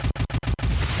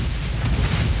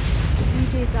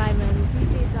DJ Diamond,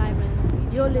 DJ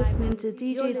Diamond. You're listening to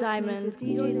DJ Diamond,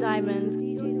 DJ Diamond,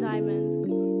 DJ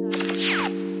Diamond.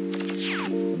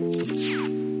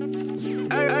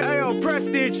 Hey, yo,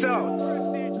 Prestige sound.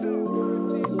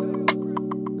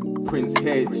 Prince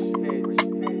Hedge.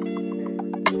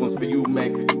 This one's for you,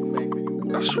 Meg.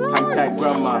 That's right. Hang tight,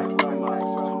 grandma.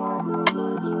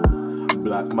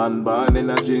 Black man born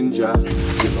in a ginger.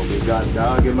 You know we got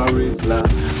dog in my wristler.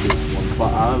 This one's for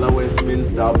all of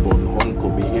Westminster. Bun hunk,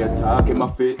 me here talking my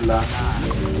fiddler.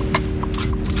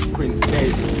 Prince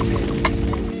Hedge.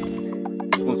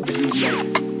 This one's for you, Meg.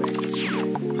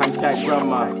 Hang tight,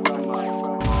 grandma.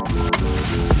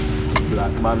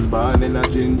 Black man born in a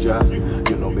ginger.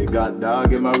 You know me got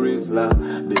dog in my wristler.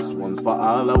 This one's for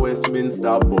all of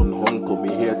Westminster. Bun hunk,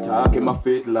 me here talking my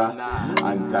fiddler.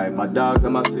 Hang tight my dogs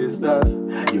and my sisters.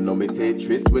 You know me take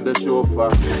trips with the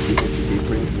chauffeur. You can see the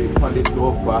prince sip on the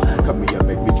sofa. Come here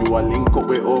make visual link up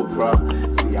with Oprah.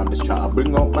 See I'm just trying to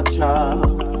bring up my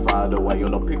child. Father, why you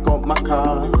not pick up my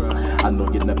car? I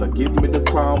know you never give me the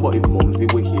crown, but if Mumsy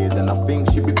were here then I think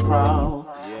she'd be proud.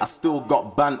 I still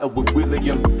got banter with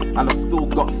William, and I still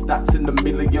got stats in the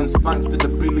millions. Thanks to the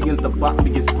billions that back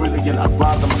me is brilliant. I'd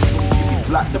rather my sons give me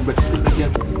black than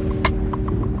reptilian.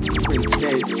 Prince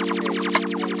Hedge.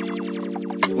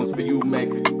 This one's for you, Meg.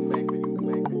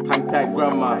 Hang tight,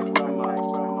 grandma.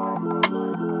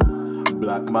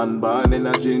 Black man born in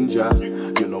a ginger.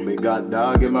 You know me got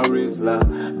dog in my wristler.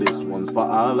 This one's for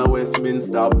all of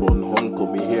Westminster. Bun hunk,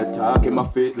 me here talking my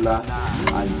fiddler.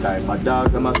 Hang tight my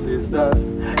dogs and my sisters.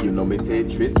 You know me take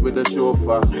trips with the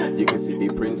chauffeur. You can see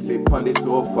the prince sip on the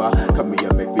sofa. Come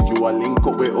here make visual link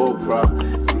up with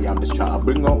Oprah. See I'm just trying to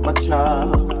bring up my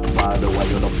child. Father, why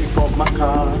you not pick up my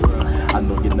car? I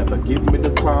know you never give me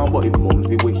the crown, but if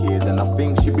Mumsy were here then I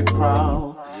think she'd be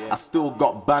proud. I still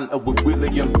got banter with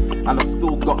William, and I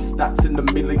still got stats in the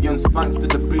millions. Thanks to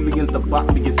the billions that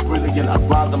back me is brilliant. I'd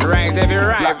rather my sons be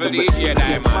black than reptilian.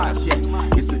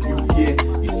 Yeah, it's a new year.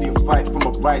 You see a fight from a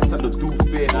right side of do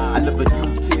fear. I never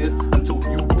knew tears until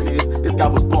you pierced. This guy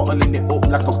was bottling it up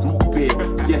like a root beer.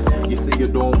 Yeah, you say you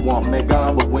don't want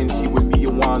Megan, but when she with me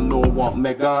you want no want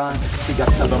Megan. See I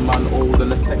tell a man old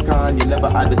in a second. You never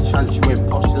had a chance, you ain't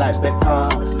posh like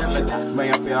Beckham.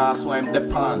 May I feel ass so I'm the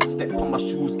pan. Step on my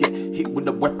shoes, get hit with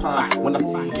a weapon. When I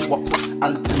see you I put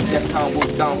Anthony Deccan.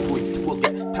 Goes down for it, we'll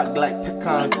get tagged like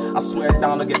Tekken. I swear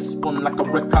down I get spun like a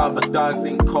record. But dogs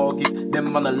ain't corgis,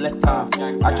 them man a let off.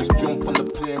 I just jump on the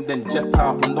plane then jet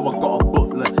off. I know I got a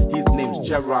butler, his name's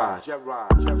Gerard.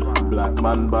 Black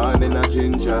man born in a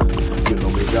ginger. You know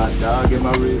me got dog in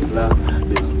my wristler.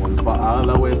 This one's for all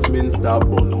of Westminster.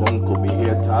 Bun hunk, me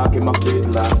here talking my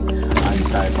fiddler. Hang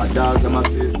tight my dogs and my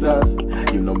sisters.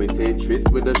 You know me take trips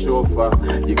with the chauffeur.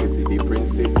 You can see the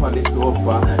prince sip on the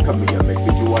sofa. Come here make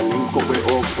visual link up with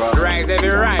Oprah. Right, every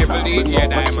rival DJ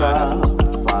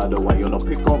Diamond. Father, why you not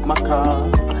pick up my car?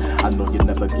 I know you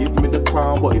never give me the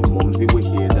crown, but if Mumsy were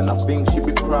here then I think she'd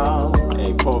be proud.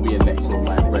 Hey, call me a next one,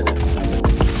 my brother.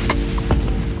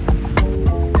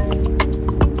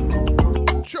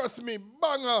 Trust me,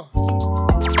 banger.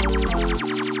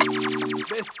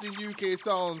 Best in UK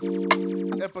Sounds,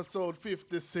 episode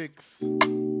 56.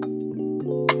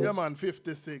 Yeah, man,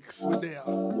 56. We're there.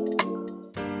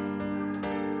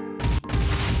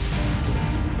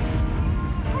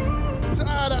 So,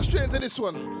 that's straight into this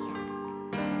one.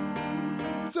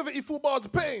 74 bars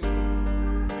of pain.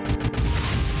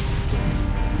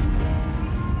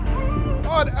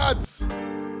 Hard ads.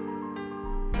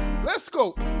 Let's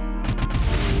go.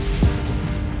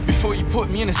 Before you put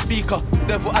me in a speaker,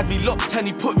 devil had me locked and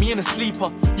he put me in a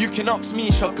sleeper. You can ask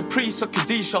Misha, Caprice or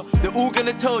Kadisha. They're all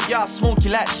gonna tell ya I smoke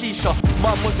you like shisha.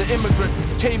 Mum was an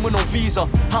immigrant, came with no visa.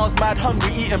 House mad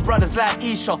hungry, eating brothers like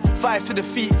Isha. Fight for the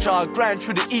feature, grind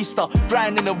through the Easter.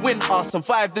 Grind in the winter,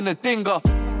 survived in the dinger.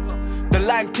 The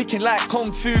line kicking like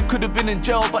Kung Fu. Could've been in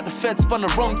jail, but the feds spun the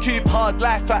wrong cube. Hard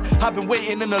life I've been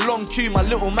waiting in a long queue. My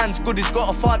little man's good, he's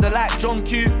got a father like John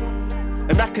Q.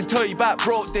 And I can tell you about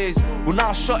broke days. Well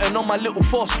now shotting on my little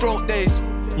 4-stroke days.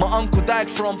 My uncle died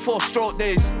from 4-stroke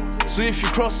days. So if you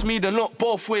cross me then look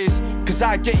both ways. Cause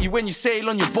I get you when you sail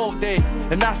on your boat day.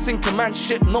 And I sink a man's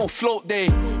ship, no float day.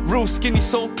 Real skinny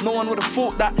so no one would've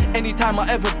thought that. Anytime I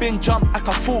ever been jumped I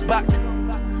can fall back.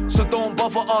 So don't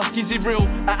bother ask is he real.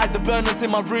 I had the burners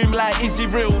in my room like is he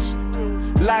reals.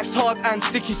 Life's hard and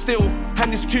sticky still.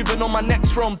 Hand is Cuban on my neck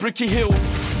from Bricky Hill.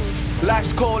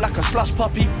 Life's cold like a slush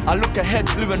puppy. I look ahead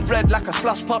blue and red like a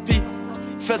slush puppy.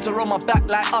 Feds are on my back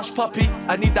like Ush puppy.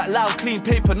 I need that loud clean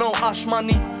paper, no Ush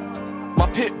money. My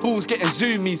pit bull's getting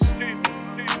zoomies.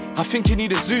 I think you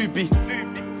need a Zuby.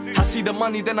 I see the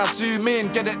money, then I zoom in.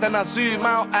 Get it, then I zoom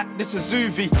out at this is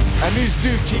Zuvi. And who's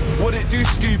Dookie? What it do,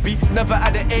 Scooby? Never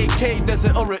had an AK,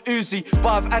 desert or a Uzi. But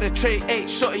I've had a tray, 8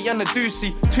 shotty and a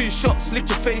doozy. 2 shots, lick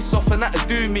your face off and that'll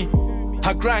do me.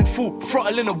 I grind full,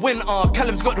 throttle in the winter.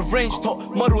 Callum's got the range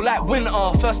top, model like winter.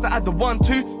 First I had the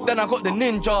 1-2, then I got the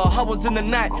ninja. I was in the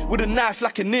night with a knife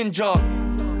like a ninja.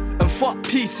 And fuck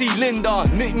PC Linda.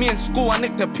 Nick me in school, I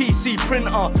nicked a PC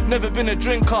printer. Never been a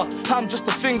drinker, I'm just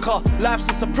a thinker. Life's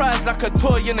a surprise like a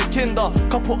toy in a kinder.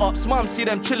 Couple ups, mum see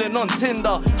them chilling on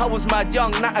Tinder. I was mad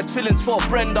young, not had feelings for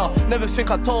Brenda. Never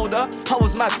think I told her, I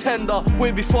was mad tender.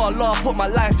 Way before Allah put my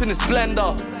life in this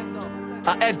blender.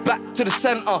 I head back to the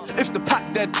centre. If the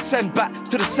pack dead, send back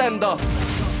to the sender.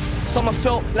 Summer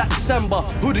felt like December.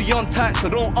 Hoodie on tight, so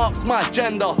don't ask my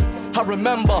gender. I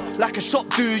remember, like a shop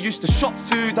dude, used to shop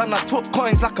food and I took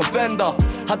coins like a vendor.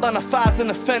 I done 1,000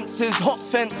 offences, hot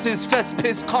fences, feds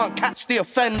piss, can't catch the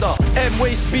offender.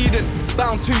 M-way speeding,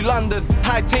 bound to London.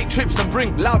 I take trips and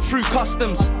bring loud through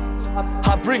customs.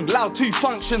 I bring loud to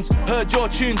functions. Heard your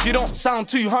tunes, you don't sound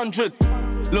 200.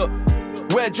 Look,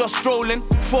 we're just strolling,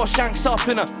 4 shanks up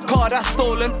in a car that's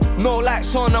stolen. No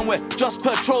lights on and we're just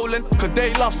patrolling. Cause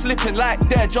they love slipping like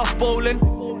they're just bowling.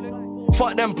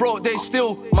 Fuck them broke, they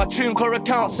still. My TuneCore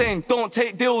account saying don't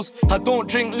take deals. I don't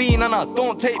drink lean and I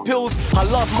don't take pills. I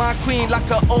love my queen like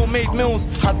a homemade meals.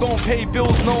 I don't pay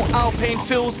bills, no Alpine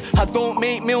fills. I don't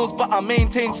make meals but I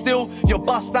maintain still. Your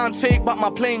bus stand fake but my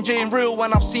plain Jane real.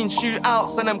 When I've seen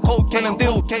shootouts and them cocaine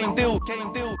deal.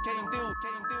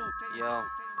 Yo.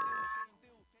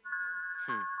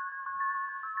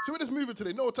 So we're just moving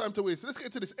today, no time to waste. Let's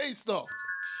get to this A-Star.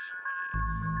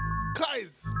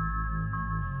 Guys.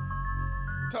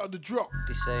 Tell the drop.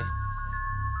 They say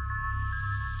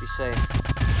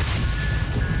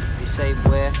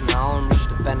we're now and reap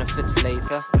the benefits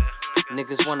later.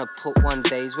 Niggas wanna put 1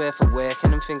 day's worth of work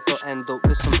in and think they'll end up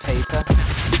with some paper.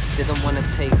 Didn't wanna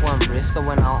take one risk, I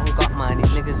went out and got mine.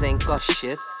 These niggas ain't got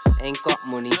shit, ain't got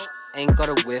money, ain't got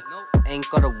a whip, ain't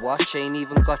got a watch, ain't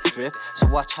even got drip. So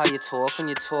watch how you talk when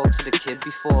you talk to the kid.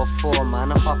 Before 4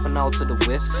 man, I'm hopping out to the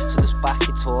whiff. So just back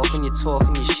your talk when you're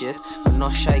talking your shit. We're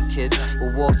not shy kids,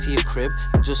 we'll walk to your crib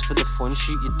and just for the fun,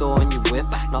 shoot your door and your whip.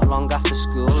 Not long after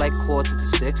school, like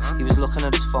 5:45, he was looking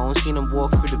at his phone, seen him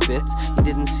walk through the bits. He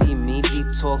didn't see me, deep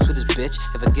talks with his bitch.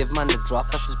 If I give man the drop,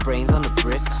 that's his brains on the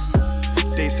bricks.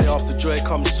 They say after joy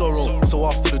comes sorrow, so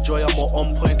after the joy I'm more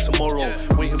on point tomorrow.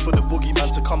 Waiting for the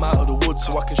boogeyman to come out of the woods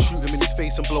so I can shoot him in his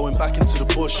face and blow him back into the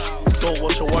bush. Don't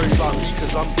watch or worry about me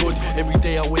cause I'm good. Every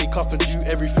day I wake up and do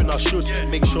everything I should.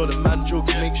 Make sure the man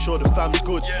jokes, make sure the fam's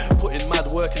good. Put in mad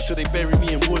work until they bury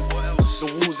me in wood. The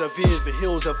walls have ears, the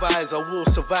hills have eyes, I will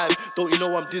survive. Don't you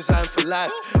know I'm designed for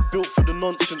life? Built for the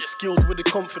nonsense, skilled with the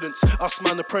confidence. Us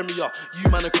man a premier, you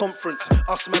man a conference.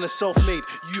 Us man a self-made,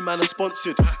 you man a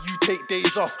sponsored. You take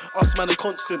days off, us man a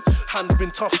constant. Hands been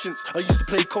tough since I used to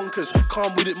play conkers.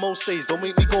 Calm with it most days, don't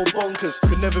make me go bonkers.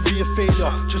 Could never be a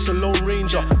failure, just a lone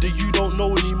ranger. That you don't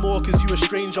know anymore cause you a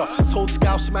stranger. Told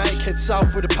Scouts Mike, head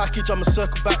south with a package. I'ma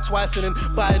circle back twice and then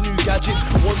buy a new gadget.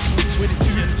 One sweets with it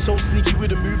too, so sneaky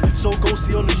with a move. So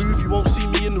ghosty on the move, you won't see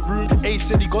me in the room. A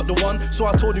said he got the 1, so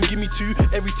I told him give me 2.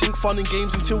 Everything fun and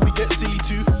games until we get silly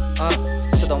too.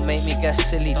 So don't make me get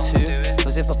silly too.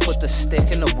 Cause if I put the stick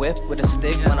in the whip with a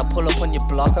stick, when I pull up on your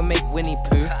block I make Winnie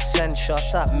Pooh. Send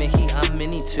shots at Mickey and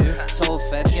Minnie too. Told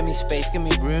Fed, give me space, give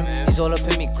me room. He's all up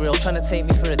in me grill, trying to take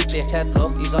me for a dickhead.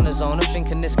 Look, he's on his own and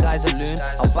thinking this guy's a loon.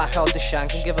 I'll back out the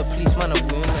shank and give a policeman a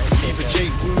wound. Either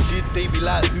Jake wounded, they be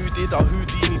like who did or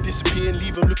Houdini disappear and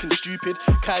leave him looking stupid.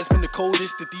 Kai's been the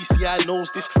coldest, the DCI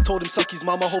knows this. Told him suck his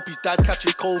mama, hope his dad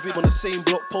catches COVID. On the same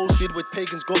block posted where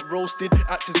pagans got roasted.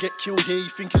 Actors get killed here, you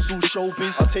think it's all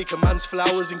showbiz. I'll take a man's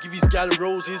flowers and give his gal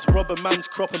roses. Rob a man's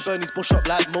crop and burn his bush up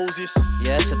like Moses.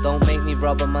 Yeah, so don't make me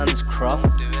rob a man's crop.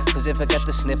 Cause if I get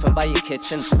the sniffing by your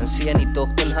kitchen and see any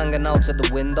ducting hanging out at the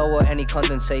window or any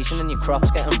condensation and your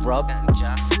crops getting robbed.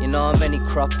 You know how many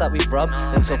crops that we've robbed,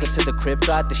 then took it to the crib,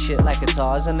 dried the shit like it's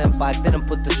ours, and then bagged it and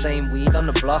put the same weed on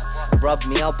the block. Rob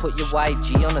me, I'll put your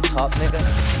YG on the top, nigga.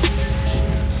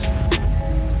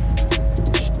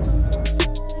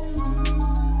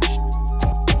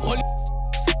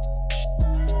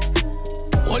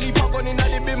 Only pop on in the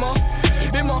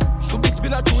bimmer, should be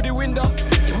spinner through the window,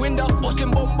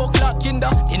 busting bumbo clock kinder.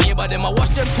 The neighbor them a wash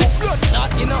them two blood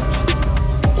clot inna.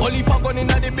 Only pop on in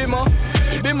the bimmer,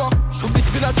 should be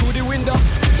spinner through the window,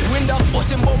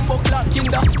 busting bumbo clock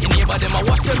kinder. The neighbor them a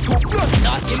wash them two blood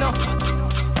clot inna.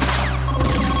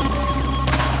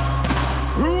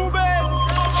 Ruben,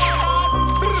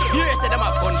 yes, say them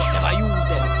have gun but never use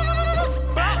them.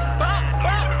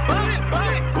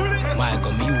 My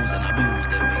gun me use and abuse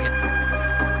them, nigga.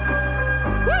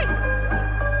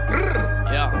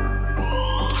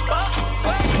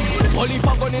 Holy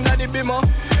pagon inna the bimmer.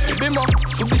 The bimmer,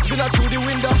 shoot the spinner through the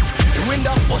window. The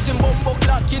window, bustin' bumbo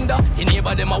clock kinder. The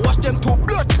neighbor them a wash them two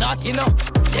blood clot inna.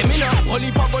 Them inna, holy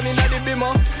pagon inna the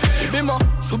bimmer. The bimmer,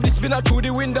 shoot the spinner through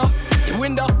the window. The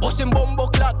window, bustin' bumbo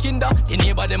clock kinder. The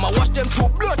neighbor them a wash them two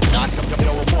blood clot. You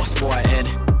know a boss boy head,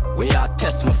 we are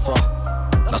test me for.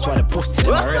 That's why the pussy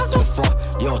them arrest me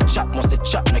for. Yo, chat must a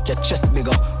chat make your chest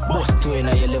bigger. Bust two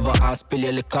inna your liver and spill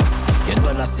your liquor. You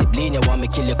done a sip lean, you want me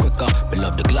kill you quicker. Me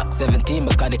love the Glock 17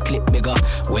 because the clip bigger.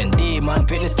 When D-man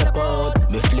penny step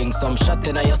out, me fling some shot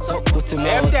inna your suck pussy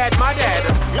mouth. Them dead, my dead.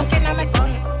 Looking at my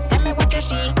gun, tell me what you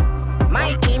see.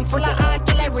 My team full of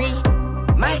artillery.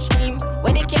 My scheme,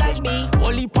 where the killers be.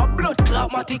 Holy pop blood clot,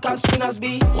 matic and spinners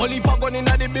be. Holy pop gun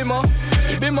inna the bimmer.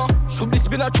 The bimmer, shoot the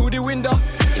spinner through the window.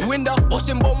 The window,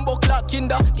 bustin' bumbo clock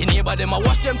kinder. The neighbor them a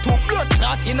wash them two blood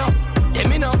clot inna.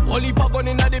 Them inna, holy pop gun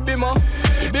inna the bimmer.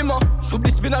 The bimmer, shoot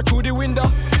the spinner through the window.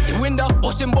 The window,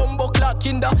 bustin' bumbo clock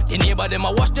kinder. The neighbor them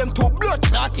a wash them two blood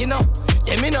clot inna.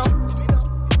 Them inna.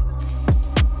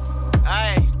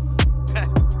 Aye.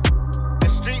 The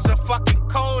streets are fucking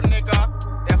cold, nigga.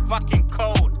 They're fucking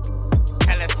cold.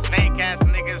 Hella snake ass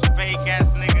niggas, fake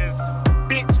ass niggas,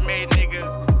 bitch made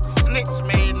niggas, snitch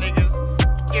made niggas.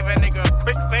 Give a nigga a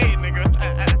quick fade, nigga.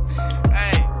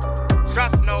 Hey,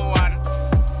 trust no one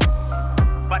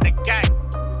but the gang.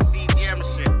 CGM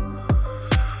shit.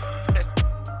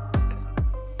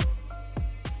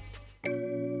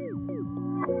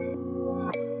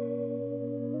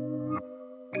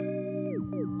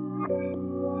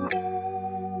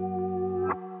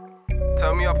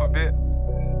 Turn me up a bit.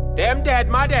 Them dead,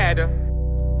 my dad.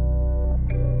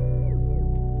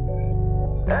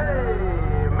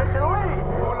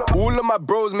 All of my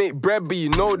bros make bread, but you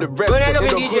know the rest. In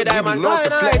the hood, we be known to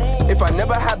flex. If I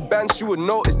never had bands, she would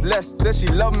notice less. Says she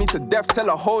love me to death, tell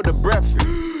her hold her breath.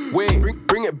 Wait,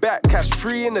 bring it back. Cash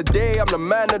free in the day, I'm the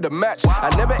man of the match. I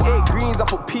never ate greens, I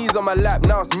put peas on my lap.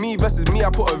 Now it's me versus me, I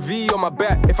put a V on my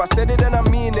back. If I said it, then I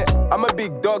mean it. I'm a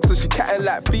big dog, so she catting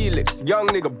like Felix. Young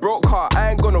nigga, broke heart,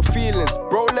 I ain't got no feelings.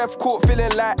 Bro left court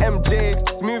feeling like MJ.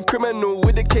 Smooth criminal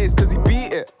with the case, cause he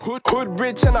beat it. Hood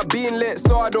rich and I been lit,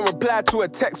 so I don't reply to a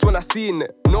text when I seen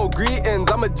it. No greetings,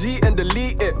 I'm a G and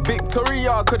delete it.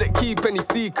 Victoria couldn't keep any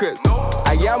secrets.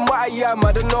 I am what I am,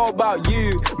 I don't know about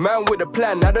you. Man with a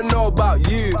plan, I don't know about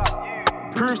you.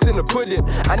 Proofs in the pudding,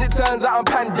 and it turns out I'm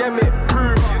pandemic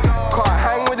proof. Can't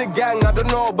hang with the gang, I don't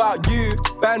know about you.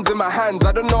 Bands in my hands,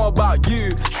 I don't know about you.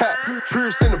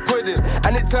 Proofs in the pudding,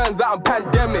 and it turns out I'm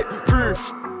pandemic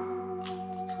proof.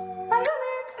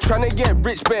 Tryna get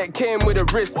rich, but it came with a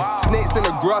risk. Snakes in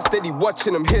the grass, steady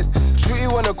watching them hiss. Shooty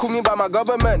wanna call me by my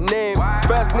government name.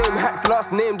 First name hacks,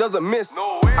 last name doesn't miss.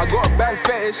 I got a band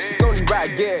fetish, it's only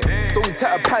right I get it. So we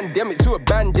take a pandemic to a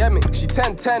bandemic. She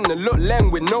 10-10 and look leng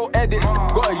with no edits.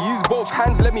 Gotta use both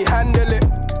hands, let me handle it.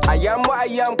 I am what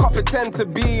I am, can't pretend to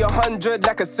be 100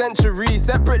 like a century.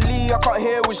 Separately, I can't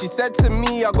hear what she said to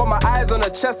me. I got my eyes on her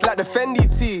chest like the Fendi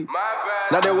tee.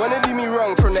 Now they wanna do me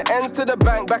wrong, from the ends to the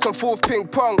bank, back and forth ping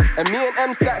pong. And me and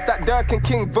M stats that Dirk and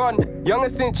King Von.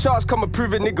 Youngest in charge, come and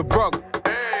prove a nigga wrong.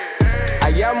 I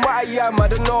am what I am, I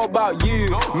don't know about you.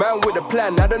 Man with a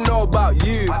plan, I don't know about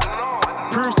you.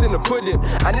 Proofs in the pudding,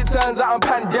 and it turns out I'm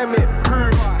pandemic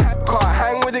proof. Can't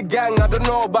hang with the gang, I don't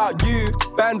know about you.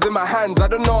 Bands in my hands, I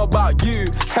don't know about you.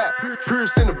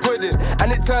 Proofs in the pudding,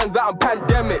 and it turns out I'm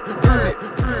pandemic proof.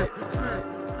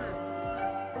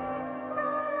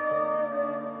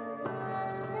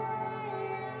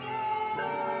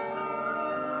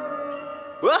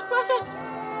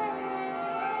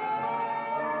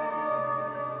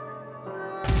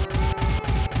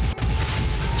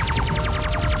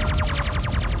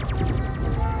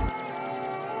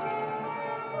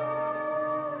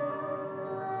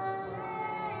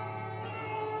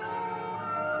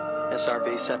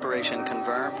 SRB separation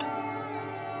confirmed.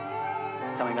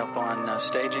 Coming up on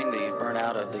staging, the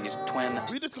burnout of these twin.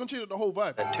 We discontinued the whole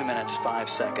vibe. At 2 minutes 5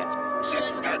 seconds.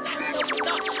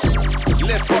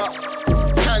 Lift up,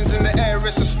 hands in the air,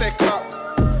 it's a stick up.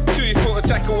 2-foot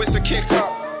tackle, it's a kick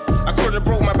up. I could've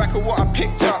broke my back of what I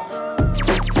picked up.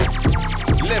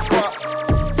 Lift up,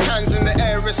 hands in the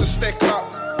air, it's a stick up.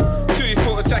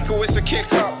 2-foot tackle, it's a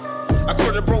kick up. I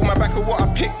could've broke my back of what I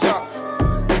picked up.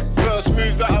 First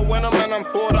move that I went on, man, I'm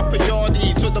bored up a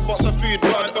yardie. Took the box of food,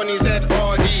 blood on his head,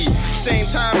 RD. Same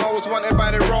time I was wanted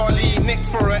by the Raleigh. Nicked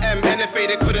for a M, NFA,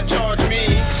 they couldn't charge me.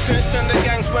 Since then the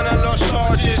gangs when I lost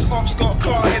charges. Ops got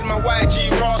clarted, my YG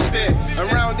rostered.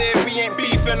 Around here we ain't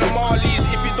beefing the Marleys.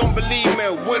 If you don't believe me,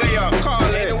 what are ya?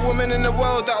 Carl ain't a woman in the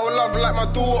world that will love like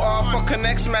my daughter. Fuck a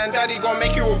next man, daddy gon'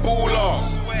 make you a baller.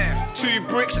 2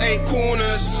 bricks, 8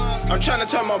 corners. I'm trying to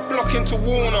turn my block into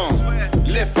Warner.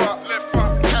 Lift up,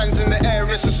 hands in the air,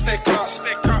 it's a stick up.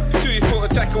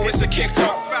 2-foot tackle, it's a kick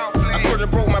up. I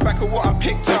could've broke my back of what I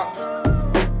picked up.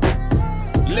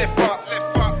 Lift up,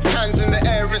 hands in the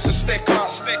air, it's a stick up.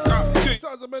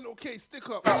 Sounds a mental case, stick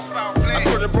up. I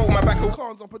could've broke my back of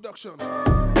Cons on production.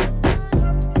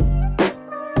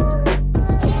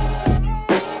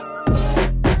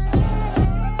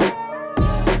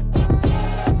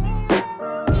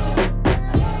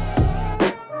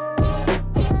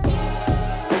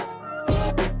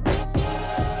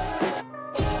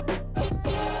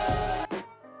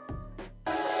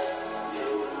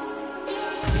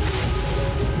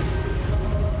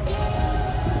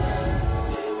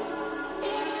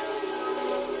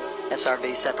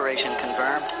 SRB separation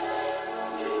confirmed.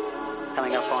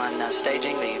 Coming up on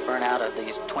staging the burnout of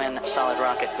these twin solid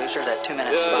rocket boosters at 2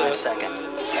 minutes 5 seconds.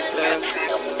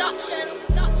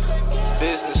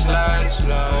 Business lines,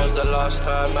 was the last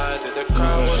time I did the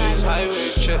crown. With these highway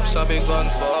trips, I've been gone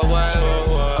for a while.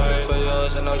 Coming for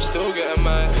yours and I'm still getting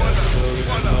mine.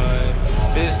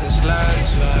 Business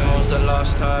lines, was the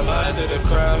last time I did a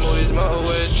crime. All these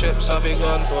motorway trips, I've been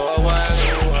gone for a while.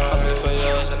 Coming for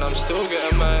yours and I'm still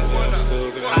getting mine.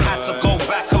 I had to go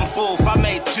back and forth, I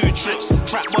made 2 trips.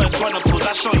 Trap Boy Chronicles,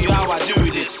 I show you how I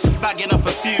do this. Bagging up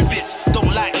a few bits,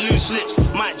 don't like loose lips.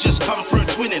 Might just come through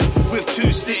twinning with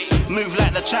 2 sticks. Move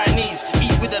like the Chinese,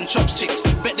 eat with them chopsticks.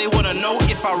 Bet they wanna know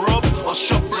if I rob or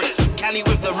shop bricks. Cali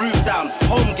with the roof down,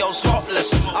 homegirls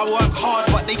heartless. I work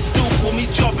hard but they still call me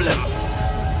jobless.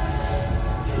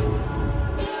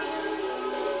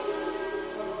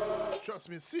 Trust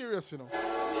me, it's serious, you know.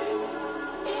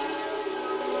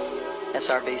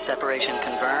 SRB separation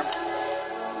confirmed.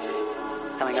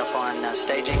 Coming up on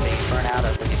staging the burnout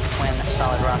of these twin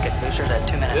solid rocket boosters at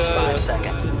 2 minutes 5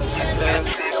 seconds.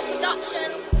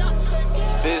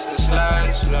 Business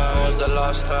lines, was the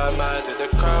last time I did the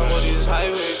crown. All these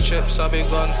highway trips, I've been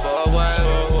gone for a while.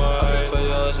 Coming for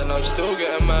yours and I'm still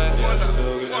getting mine.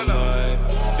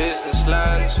 Business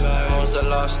lines, was the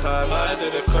last time I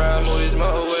did a crime. All these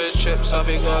motorway trips, I've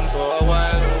been gone for a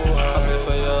while. Coming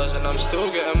for yours and I'm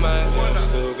still getting mine.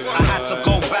 I had to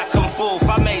go back and forth,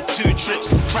 I made 2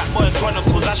 trips. Trap Boy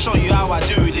Chronicles, I show you how I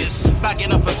do this.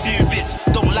 Bagging up a few bits,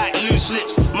 don't like loose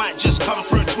lips. Might just come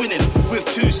through twinning with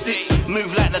 2 sticks. Move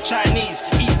like the Chinese,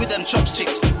 eat with them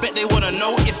chopsticks. Bet they wanna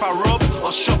know if I rob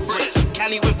or shop bricks.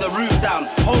 Cali with the roof down,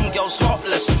 homegirls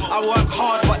heartless. I work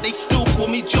hard but they still call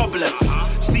me jobless.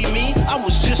 See me, I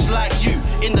was just like you,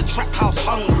 in the trap house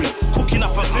hungry, cooking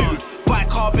up a food. Buy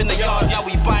carb in the yard, yeah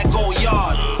we buy go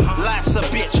yard. Life's a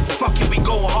bitch, fuck it we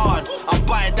go hard. I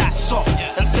buy that soft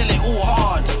and sell it all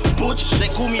hard. Butch, they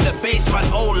call me the baseman,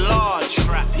 oh large.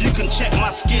 You can check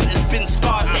my skin, it's been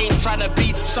scarred. Ain't tryna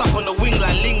be stuck on the wing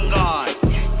like Lingard.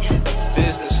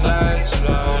 Business lines,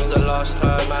 was the last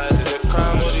time I did a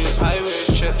crime. All these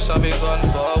highway trips, I've been gone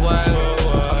for a while.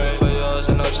 Coming for yours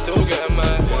and I'm still getting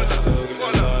mine.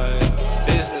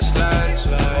 Business lines,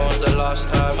 was the last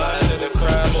time I did a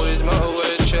crime. All these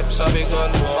motorway trips, I've been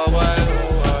gone for a while.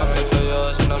 Coming for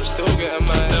yours and I'm still getting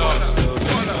mine.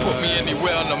 Put me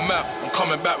anywhere on the map, I'm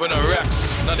coming back with the racks.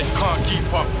 Now they can't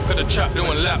keep up, cause the trap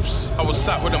doing laps. I was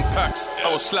sat with them packs,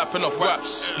 I was slapping off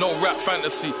raps. No rap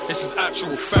fantasy, this is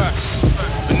actual facts.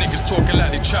 The niggas talking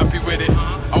like they trappy with it.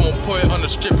 I won't put it on the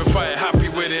strip if I ain't happy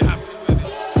with it.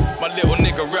 My little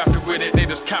nigga rappy with it, they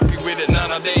just cappy with it.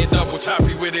 Nah, they ain't double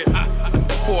tappy with it.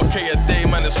 4K a day,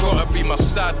 man, it's gotta be my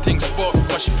side thing spot.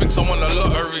 But she thinks I won the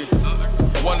lottery.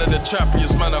 One of the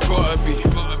trappiest, man, I gotta be.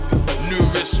 New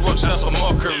wristwatch, that's a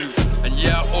mockery. And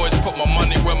yeah, I always put my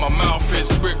money where my mouth is.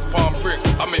 Brick, palm brick,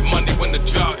 I make money when the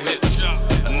drought hits.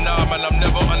 And nah, man, I'm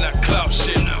never on that clout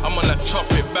shit. I'm on that chop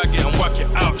it, bag it and whack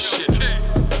it out shit.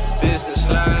 Business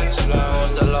lines,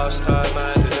 was the last time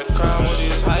I did a crown. All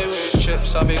these highway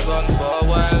trips, I've been gone for a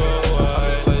while.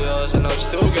 Coming for yours and I'm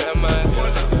still getting mine.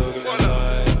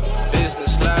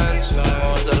 Business lines,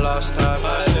 was the last time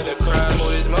I did a crime. All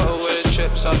these motorway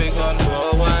trips, I've been gone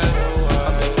for a while.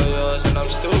 Coming for yours and I'm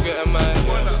still getting mine.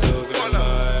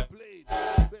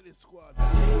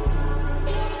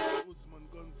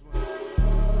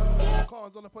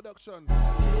 Cons on the production.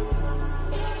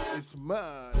 It's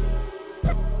mad.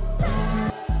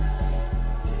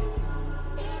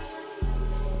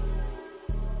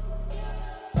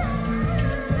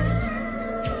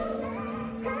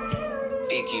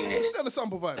 Big units. Stand the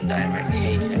sample vibe. Direct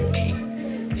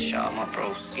HMP. Shout out my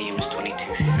bro schemes,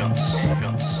 22 shots.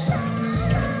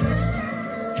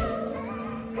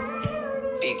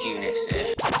 Big units,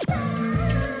 yeah.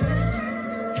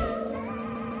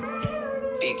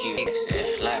 Big units,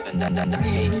 yeah. Live and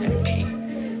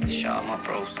HMP. Shout Shout out my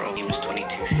bro, schemes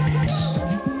 22 shots.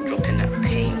 Dropping that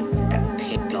pain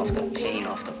after pain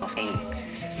after pain.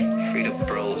 Free the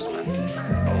bros, man.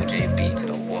 OJB to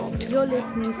the world. You're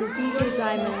listening to DJ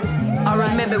Diamond. I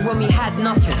remember when we had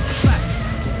nothing.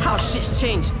 How shit's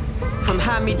changed. From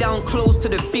hand-me-down clothes to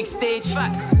the big stage.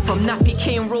 From nappy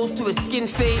cane rolls to a skin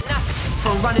fade.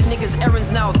 From running niggas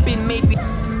errands now have been made.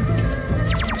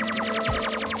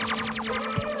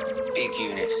 Big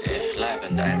units here, live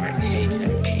and direct,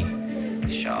 HMP.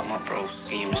 Shout out my bro,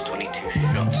 schemes 22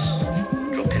 shots.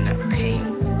 Dropping that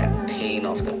pain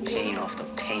after pain after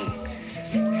pain.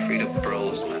 Free the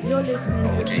bros, man. You're listening to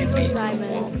OJB DJ to the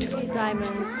Diamond. world. DJ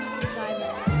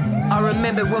Diamond. I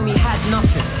remember when we had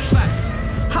nothing.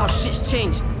 How shit's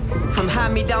changed. From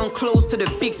hand-me-down clothes to the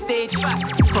big stage.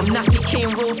 From nappy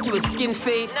cane rolls to a skin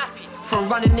fade. From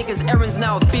running niggas errands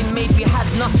now have been made. We had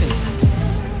nothing.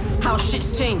 How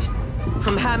shit's changed.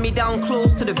 From hand-me-down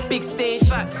clothes to the big stage.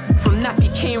 From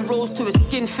nappy cane rolls to a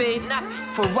skin fade.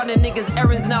 From running niggas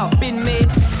errands now have been made.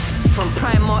 From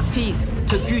Primark tees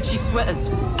to Gucci sweaters.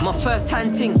 My first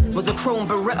hand ting was a chrome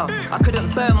Beretta. I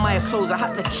couldn't burn my clothes, I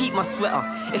had to keep my sweater.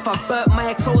 If I burnt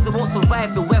my clothes, I won't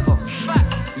survive the weather.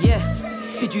 Yeah,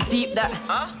 did you deep that?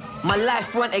 My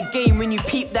life weren't a game when you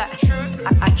peep that.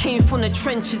 I came from the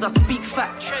trenches, I speak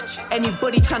facts.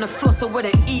 Anybody trying to floss or where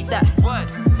to eat that.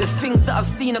 The things that I've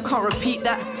seen, I can't repeat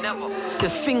that. Never. The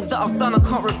things that I've done, I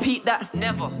can't repeat that.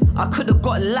 Never. I could've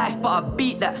got life, but I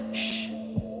beat that.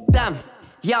 Damn,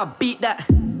 yeah, I beat that.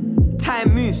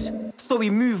 Time moves, so we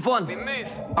move on.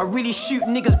 I really shoot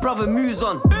niggas, brother moves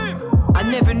on. I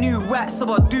never knew right,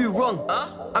 so I do wrong.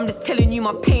 I'm just telling you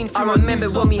my pain. I remember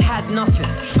when we had nothing.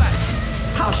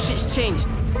 How shit's changed.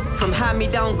 From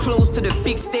hand-me-down clothes to the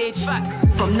big stage.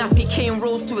 From nappy cane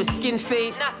rolls to a skin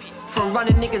fade. From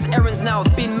running niggas errands now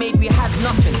have been made. We had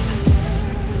nothing.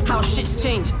 How shit's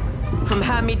changed. From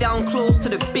hand-me-down clothes to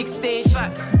the big stage.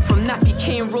 From nappy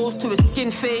cane rolls to a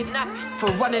skin fade.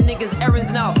 From running niggas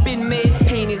errands now have been made.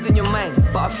 Pain is in your mind,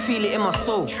 but I feel it in my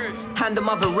soul. Hand on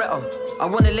my Beretta, I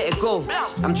wanna let it go.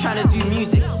 I'm trying to do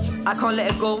music, I can't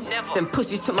let it go. Them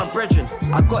pussies took my brethren,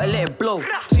 I gotta let it blow.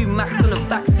 2 Max on the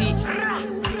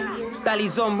backseat.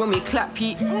 Bally's on when we clap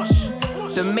heat.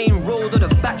 The main road or the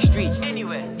back street.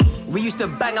 We used to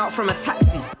bang out from a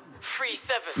taxi.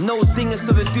 3-7. No dingers,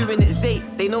 so we're doing it Zate.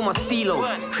 They know my stilo.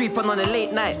 Creeping on a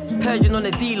late night, purging on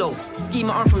a D-Lo.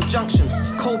 Schema on from Junction,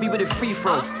 Kobe with a free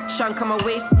throw. Shank on my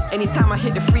waist, anytime I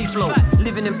hit the free flow.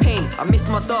 Living in pain, I miss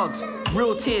my dogs.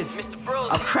 Real tears.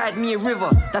 I've cried me a river,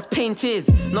 that's pain tears.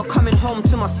 Not coming home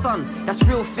to my son, that's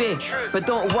real fear. But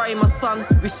don't worry, my son,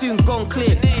 we soon gone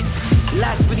clear.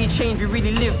 Life's really changed, we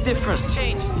really live different.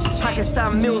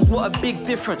 Pakistan Mills, what a big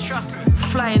difference.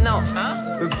 Flying out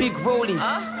with big rollies.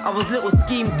 I was little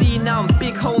Scheme D, now I'm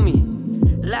big homie.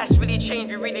 Life's really changed,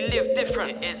 we really live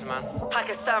different. It is, man.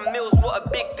 Pakistan Mills, what a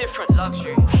big difference.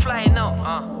 Luxury. Flying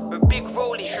out with big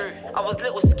rollies. I was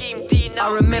little Scheme D, now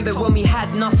I remember when we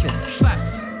had nothing.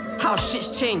 Facts. How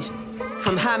shit's changed.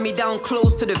 From hand-me-down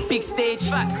clothes to the big stage.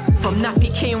 Facts. From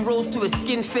nappy cane rolls to a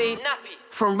skin fade.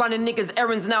 From running niggas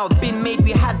errands now have been made.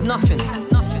 We had nothing.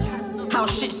 How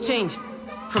shit's changed.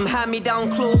 From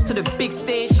hand-me-down clothes to the big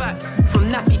stage.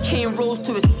 From nappy cane rolls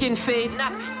to a skin fade.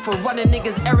 From running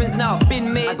niggas errands now have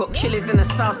been made. I got killers in the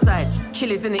south side,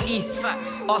 killers in the east.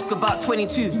 Ask about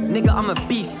 22, nigga I'm a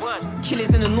beast.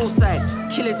 Killers in the north side,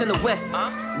 killers in the west.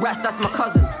 Rats, that's my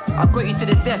cousin, I got you to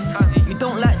the death. You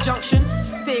don't like Junction?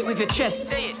 Say it with your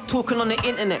chest. Talking on the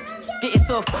internet, get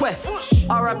yourself queft.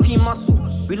 R.I.P. Muscle,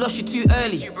 we lost you too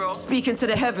early. Speaking to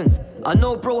the heavens, I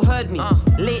know bro heard me.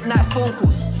 Late night phone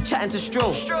calls, chatting to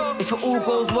Stroll. If it all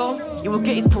goes well, you will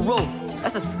get his parole.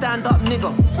 That's a stand-up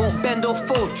nigga, won't bend or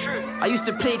fold. I used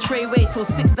to play Treyway till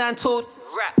 6ix9ine told.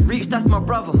 Reach, that's my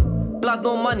brother. Blood,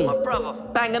 no money.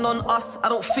 Banging on us, I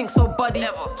don't think so, buddy.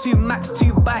 2 Max,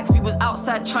 2 bikes, we was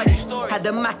outside Charlie. Had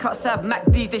the Mac outside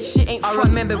MacD's, this shit ain't fun. I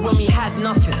remember when we had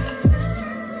nothing.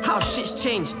 How shit's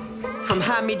changed. From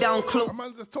hand-me-down clothes.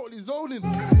 Man just totally zoning.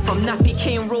 From nappy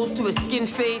cane rolls to a skin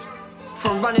fade.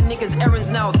 From running niggas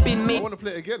errands now have been made. I wanna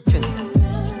play it again.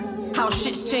 How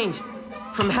shit's changed.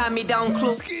 From hand-me-down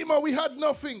clothes. Schema, we had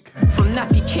nothing. From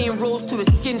nappy cane rolls to a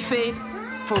skin fade.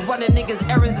 From running niggas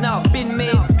errands now have been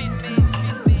made.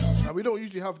 And we don't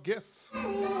usually have guests.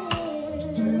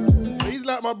 But he's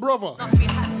like my brother.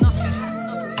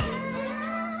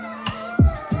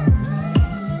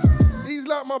 He's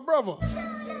like my brother.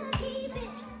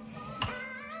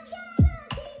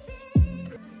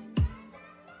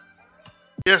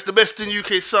 Yes, the best in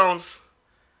UK sounds.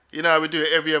 You know, we do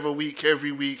it every other week,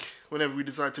 every week, whenever we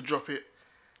decide to drop it.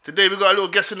 Today we got a little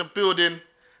guest in the building,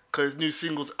 because his new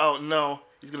single's out now.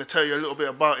 He's going to tell you a little bit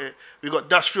about it. We got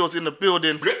Dashfields in the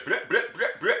building. Brip.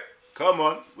 Come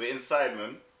on, we're inside,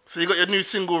 man. So you got your new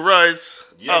single Rise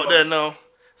out there now.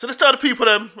 So let's tell the people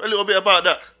them a little bit about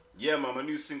that. Yeah, man, my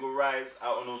new single Rise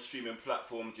out on all streaming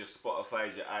platforms. Your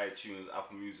Spotify, your iTunes,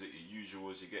 Apple Music, your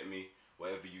usuals. You get me?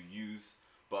 Whatever you use.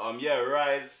 But yeah,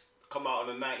 Rise come out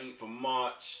on the 19th of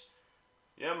March.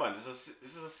 Yeah, man, this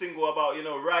is a single about, you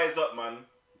know, rise up, man.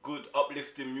 Good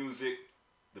uplifting music.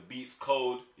 The beat's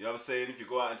cold, you know what I'm saying? If you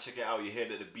go out and check it out, you hear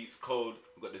that the beat's cold.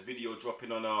 We've got the video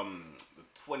dropping on the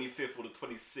 25th or the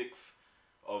 26th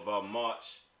of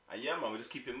March. And yeah, man, we just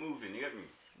keep it moving, you get me?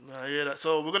 Nah, yeah, that.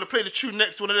 So we're going to play the tune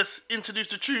next. Want to just introduce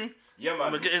the tune? Yeah, man. I'm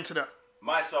going to get into that.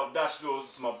 Myself, Dashfields,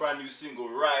 this is my brand new single,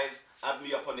 Rise. Add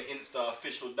me up on the Insta,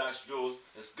 official Dashfields.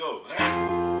 Let's go.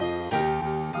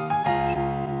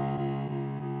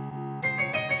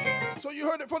 So you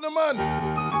heard it from the man.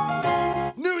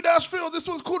 New Dashfield, this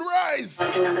one's called Rise.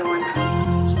 Another one.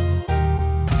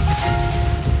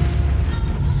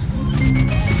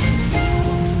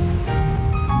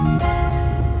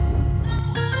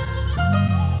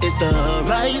 It's the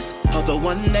rise of the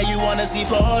one that you wanna see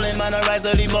falling. Man, I rise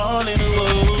early morning.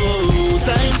 Ooh,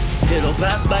 time, it'll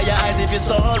pass by your eyes if you're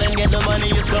stalling. Get the money,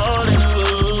 it's calling.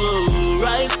 Ooh,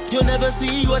 rise, you'll never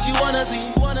see what you wanna see.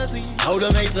 How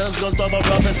the haters gon' stop a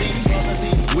prophecy.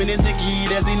 Winning the key,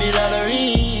 that's in the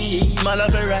lottery. My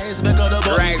love will rise, because the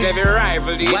bottom Rise every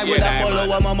rival. Why would I follow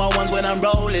what mama wants when I'm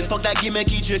rolling? Fuck that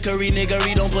gimmicky trickery,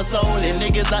 niggery, don't put soul in.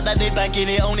 Niggas out that they banking,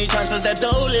 it only transfers that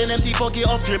doling. Empty pocket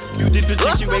off drip, you did for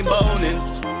tricks, you ain't boning.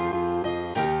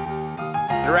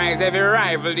 Rise every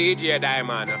rival, DJ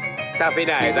Diamond. Tappy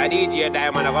Dice, a DJ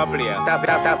Diamond, I go play.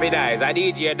 Tappy Dice, a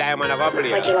DJ Diamond, I go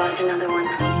play. Like you lost another one.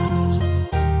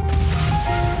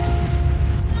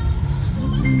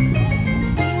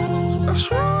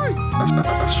 That's right.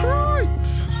 That's right.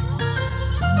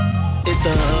 It's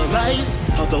the rise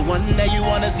of the one that you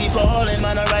wanna see falling.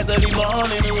 Man, I rise early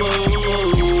morning.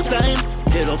 Ooh, time,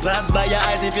 it'll pass by your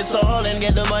eyes if you're stalling.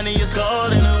 Get the money, it's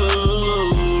calling.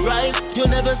 Ooh, rise, you'll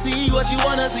never see what you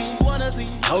wanna see.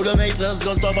 How the haters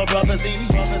gon' stop a prophecy.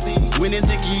 Winning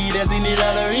the key, that's in the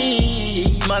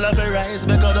lottery. My love will rise,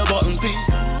 because the bottom speak.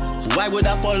 Why would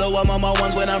I follow what mama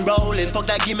wants when I'm rolling? Fuck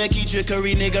that gimmicky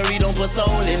trickery, niggery, don't put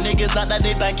soul in. Niggas out that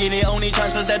they banking, it only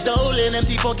transfers that doling.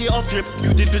 Empty pocket off drip,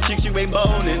 you did for chicks, you ain't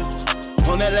boning.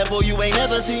 On that level you ain't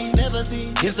never seen.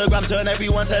 Instagram turn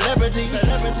everyone celebrity.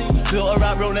 Filter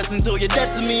out realness until you're dead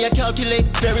to me. I calculate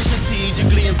very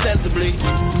strategically and sensibly.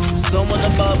 Someone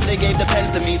above, they gave the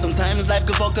pens to me. Sometimes life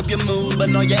could fuck up your mood,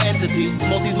 but not your entity.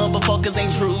 Most these motherfuckers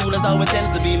ain't true, that's how it tends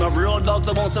to be. My real dogs,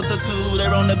 I won't substitute,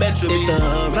 they're on the bench with me. It's the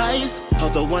rise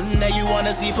of the one that you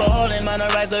wanna see falling. Man, I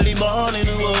rise early morning.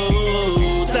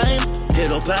 Ooh, time,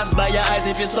 it'll pass by your eyes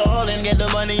if you're stalling. Get the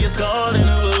money, it's calling.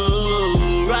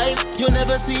 Ooh, rise, you'll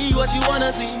never see what you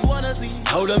wanna see.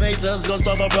 How the haters gon'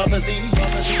 stop a prophecy.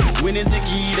 Winning the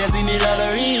key, that's in the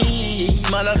lottery.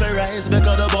 My love will rise,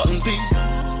 because the bottom speak.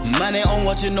 Man ain't on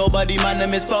watching nobody, man,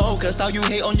 them is focused. How you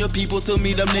hate on your people, to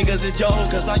me them niggas is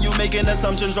jokers. How you making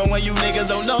assumptions wrong when you niggas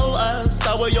don't know us?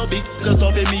 How will you be? Cause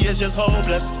stopping me is just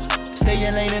hopeless. Stay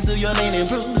in lane until your lane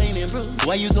improves.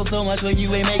 Why you talk so much when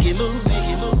you ain't making moves?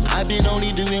 I've been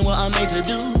only doing what I'm made to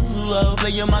do. I'll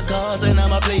play my cards and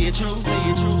I'ma play it true.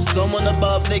 Someone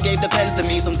above, they gave the pens to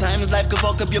me. Sometimes life could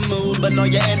fuck up your mood, but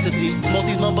not your entity. Most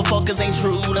these motherfuckers ain't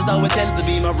true, that's how it tends to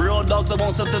be. My real dogs, I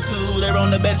won't substitute, they're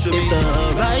on the bench with me. It's the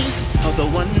rise of the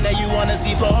one that you wanna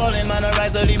see falling. Man, I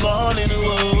rise early morning.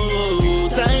 Ooh,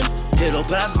 time, it'll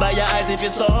pass by your eyes if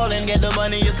you're stalling. Get the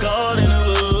money, it's calling.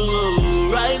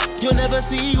 Ooh, rise, you'll never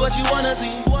see what you wanna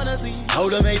see. How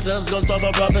the haters gon' stop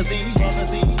a prophecy.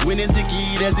 Winning the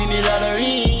key, that's in the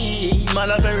lottery. My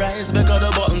love will rise, because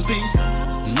the bottom speak.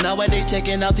 Nowadays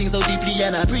checking out things so deeply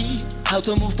and I breathe. How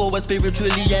to move forward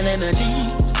spiritually and energy.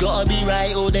 Gotta be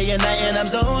right all day and night and I'm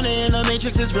zoning. The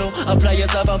matrix is real, apply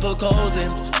yourself and put codes in.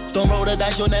 Don't roll the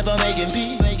dice, you'll never make it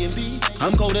be.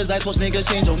 I'm cold as ice, watch niggas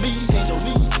change on me.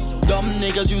 Dumb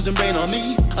niggas using brain on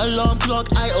me. Alarm clock,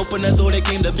 eye openers, all they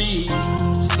came to be.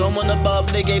 Someone above,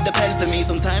 they gave the pens to me.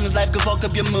 Sometimes life could fuck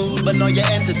up your mood, but not your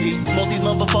entity. Most these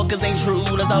motherfuckers ain't true,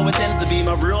 that's how it tends to be.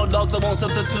 My real dogs, I won't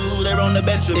substitute, they're on the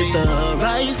bench with me. It's the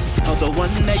rise of the one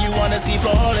that you wanna see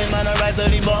falling. Man, I rise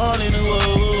early morning.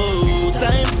 Ooh,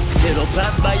 time, it'll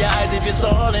pass by your eyes if you're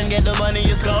stalling. Get the money,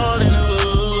 it's calling.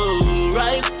 Ooh,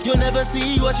 rise, you'll never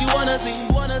see what you wanna see.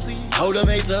 How the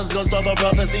haters gon' stop a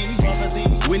prophecy.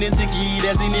 Winning the key,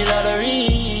 that's in the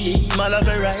lottery. My love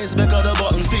will rise, because the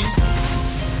bottom speak.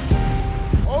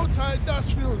 Old time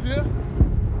Dashfields, yeah?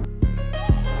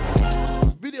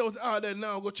 Videos out there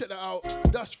now, go check that out.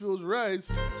 Dashfields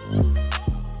Rise.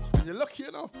 You're lucky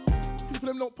enough. People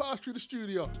them don't pass through the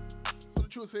studio. So the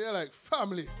truth say you're like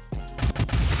family.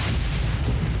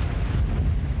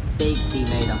 Big C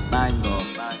made a bango.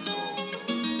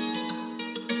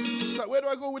 So where do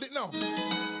I go with it now?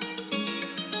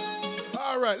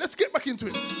 Alright, let's get back into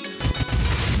it.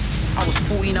 I was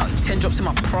 14 out in 10 drops in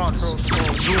my Pradas.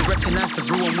 You'll recognize the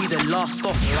real and we the last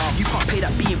off. You can't pay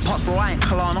that beating parts, bro, I ain't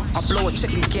Klarna. I blow a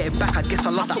check and get it back, I guess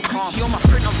I love that calm. She on my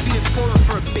print, I'm feeling foreign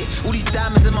for a bit. All these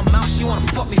diamonds in my mouth, she wanna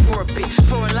fuck me for a bit.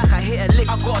 Foreign like I hit a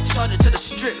lick, I gotta charge it to the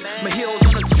strip. My heels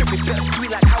on the trip, it better sweet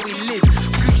like how we live.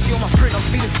 Gucci on my print, I'm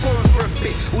feeling foreign for a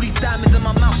bit. All these diamonds in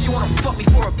my mouth, she wanna fuck me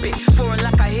for a bit. Foreign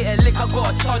like I hit a lick, I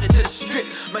gotta charge it to the strip.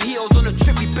 My heels on the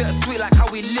trip, it better sweet like how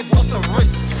we live. What's a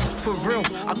risk? For real,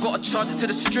 I gotta charge it to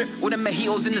the strip. All them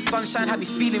mojitos in the sunshine had me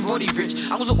feeling body rich.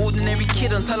 I was an ordinary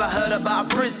kid until I heard about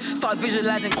a Briz. Started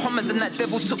visualizing comments, then that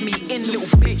devil took me in, little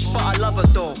bitch. But I love her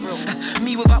though.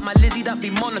 Me without my Lizzie, that be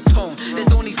monotone.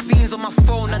 There's only fiends on my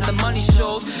phone and the money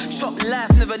shows. Chop life,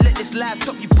 never let this life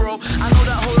chop you, bro. I know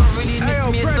that hoe don't really miss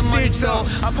me, it's the money though.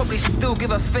 I'll probably still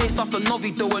give a face after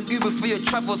Novi though. And Uber for your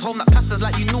travels home, that pasta's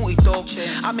like you naughty though.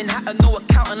 I'm in Hatton, no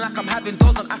accountant like I'm having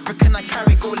doors. I'm African, I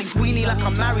carry gold linguini like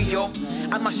I'm married, yo.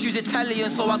 And my shoes Italian,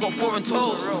 so I got foreign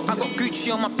toes. I got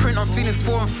Gucci on my print, I'm feeling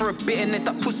foreign for a bit. And if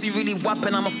that pussy really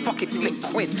whapping, I'ma fuck it till it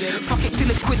quit. Fuck it till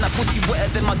it quit, that pussy wetter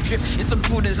than my drip. In some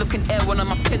Jordans looking air when I'm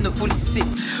my pendant fully sick.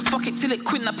 Fuck it till it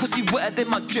quit, that pussy wetter than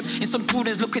my drip. In some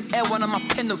Jordans looking air when I'm my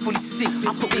pendant fully sick.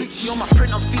 I put Gucci on my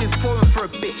print, I'm feeling foreign for a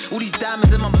bit. All these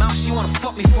diamonds in my mouth, she wanna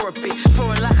fuck me for a bit.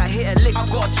 Foreign like I hit a lick, I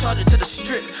gotta charge it to the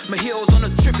strip. My heels on the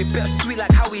trip, it better sweet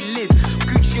like how we live.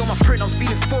 Gucci on my print, I'm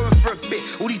feeling foreign for a bit.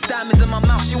 All these diamonds in my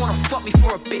mouth, she wanna fuck me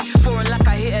for a bit. Foreign like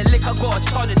I hit a lick, I gotta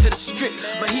charge it to the strip.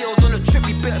 My heels on the trip,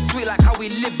 we better sweet like how we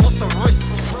live. What's a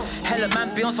risk? Hella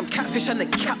man be on some catfish and the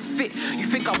cap fit. You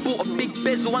think I bought a big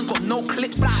bezel and got no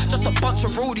clips? Just a bunch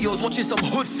of rodeos watching some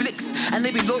hood flicks. And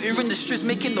they be loitering in the streets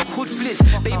making the hood flips.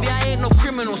 Baby, I ain't no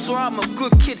criminal, so I'm a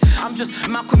good kid. I'm just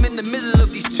Malcolm in the middle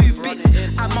of these two bits.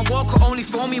 And my walker only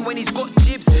for me when he's got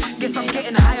jibs. Guess I'm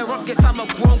getting higher up, guess I'm a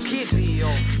grown kid.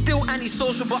 Still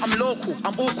antisocial, but I'm local.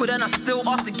 I'm awkward and I still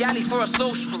ask the galley for a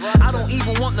social. I don't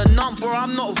even want the number,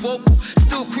 I'm not vocal.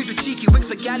 Still cruise with cheeky winks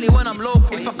for galley when I'm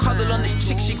local. If I cuddle on this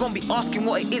chick, she gon' be asking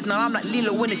what it is. Now I'm like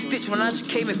Lilo in a stitch when I just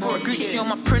came in for a Gucci on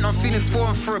my print, I'm feeling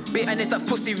foreign for a bit. And if that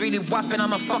pussy really whapping,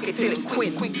 I'ma fuck it till it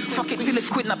quit. Fuck it till it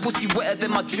quit, that pussy wetter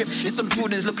than my drip. In some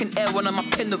Jordans looking air when I'm my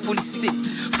pendant fully sick.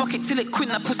 Fuck it till it quit,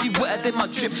 that pussy wetter than my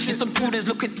drip. In some Jordans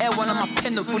looking air when I'm my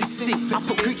pendant fully sick. I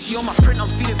put Gucci on my print, I'm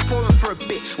feeling foreign for a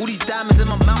bit. All these diamonds in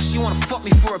my mouth, she wanna fuck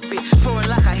me for a bit. Foreign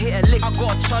like I hit a lick, I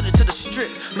gotta charge it to the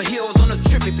strip. My heels on the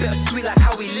trip, it better sweet like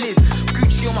how we live.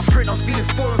 Gucci on my print, I'm feeling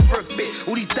foreign for a bit.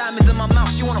 All these diamonds in my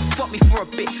mouth, she wanna fuck me for a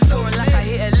bit. Foreign like I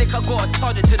hit a lick, I gotta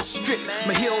charge it to the strip.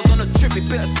 My heels on the trip, it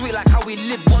better sweet like how we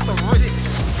live. What's a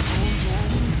risk?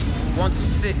 1 to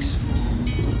 6.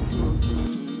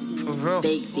 For real.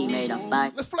 Big C made a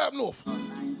bang. Let's fly up north.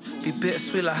 Be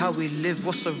bittersweet like how we live.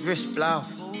 What's a risk, blow?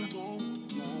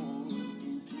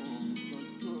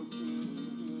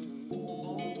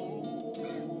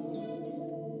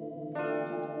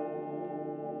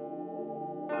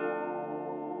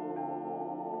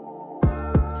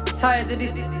 Tired of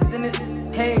this and this.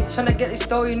 Hey, tryna get this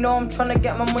dough, you know I'm tryna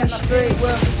get my money straight.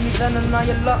 Work with me then and now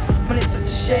you're lost. Man, it's such a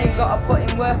shame. Gotta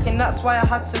put in work and that's why I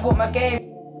had to up my game.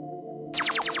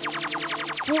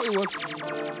 Thought it was.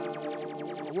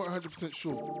 I wasn't 100%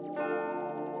 sure.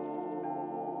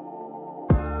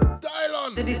 Dial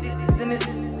on.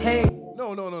 Hey.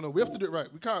 No. We have to do it right.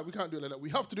 We can't do it like that. We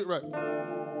have to do it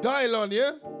right. Dial on,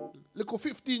 yeah? Little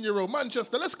 15-year-old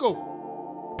Manchester. Let's go.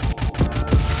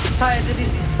 Tired of this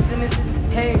and this.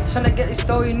 Hey, tryna get this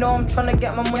dough, you know I'm tryna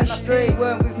get my money straight.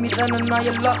 Weren't with me then and now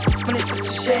you're lost. Man, it's such a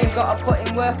shame. Gotta put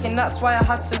in work and that's why I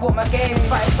had to up my game.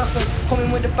 Fighting suckers, coming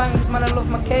with the bangers, man, I love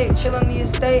my cake. Chill on the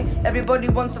estate, everybody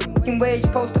wants a fucking wage.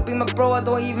 Supposed to be my bro, I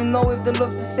don't even know if the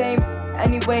love's the same.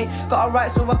 Anyway, gotta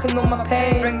write so I can know my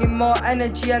pain. Bringing more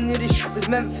energy, I knew this shit was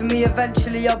meant for me.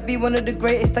 Eventually I'll be one of the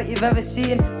greatest that you've ever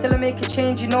seen. Till I make a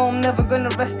change, you know I'm never gonna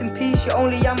rest in peace. Your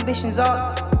only ambitions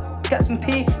are get some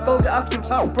pee, go get off your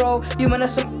top, bro. You man are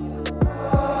some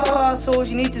assholes,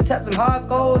 you need to set some hard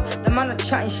goals. The man are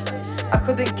chatting shit. I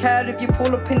couldn't care if you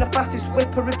pull up in the fastest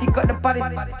whip or if you got the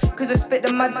baddest. Cause I spit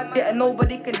the mad shit and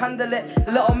nobody can handle it.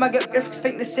 Little maggot risks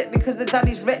think they're sick because the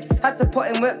daddy's rich. Had to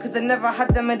put in work cause I never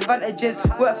had them advantages.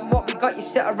 Work for what we got, you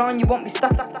sit around, you won't be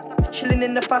stuck. chilling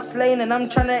in the fast lane and I'm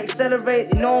trying to accelerate.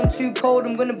 They know I'm too cold,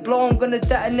 I'm gonna blow, I'm gonna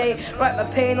detonate. Write my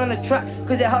pain on the track,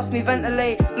 cause it helps me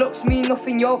ventilate. Looks mean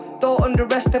nothing, yo, don't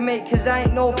underestimate, cause I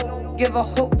ain't no give a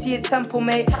hook to your temple,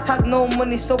 mate. Had no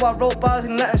money, so I wrote bars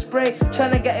and let them spray.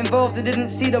 Trying to get involved, I didn't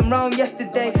see them round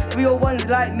yesterday. Real ones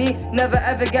like me, never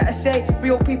ever get a say.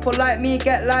 Real people like me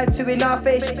get lied to in our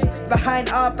face. Behind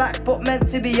our back, but meant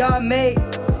to be our mate.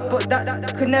 But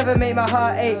that could never make my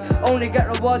heart ache. Only get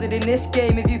rewarded in this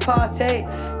game if you partake.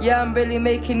 Yeah, I'm really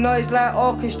making noise like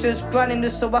orchestras, grinding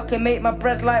just so I can make my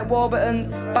bread like Warburtons.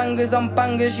 Bangers on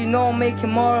bangers, you know I'm making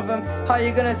more of them. How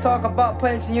you gonna talk about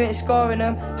points when you ain't scoring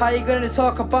them? How you gonna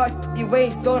talk about you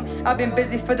ain't done? I've been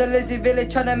busy for the Lizzie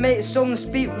Village trying to make some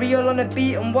speak real on a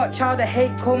beat. And watch how the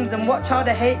hate comes and watch how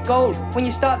the hate goes. When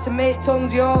you start to make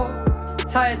tongues, yo.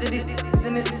 Tired of this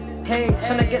and this. Hey,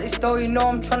 tryna get this dough, you know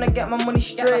I'm tryna get my money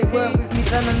straight. Weren't with me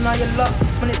then and now you're lost.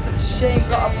 Man, it's such a shame,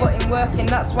 gotta put in work and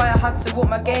that's why I had to up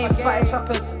my game. Fighting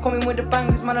trappers, coming with the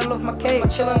bangers, man, I love my cake.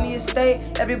 Chill on the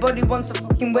estate, everybody wants a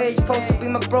fucking wage. Supposed to be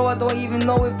my bro, I don't even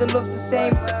know if the love's the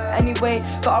same. Anyway,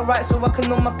 gotta write so I can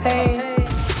know my pain.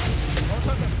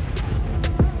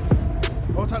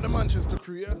 Out at the Manchester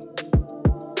crew, yeah?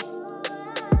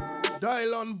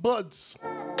 Dial on Buds.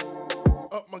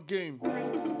 Up my game.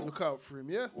 Look out for him,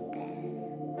 yeah?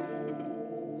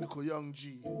 Little Young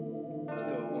G.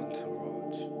 The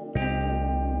Entourage.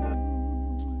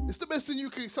 It's the best in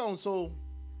UK sound, so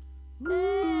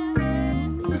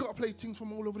we gotta play things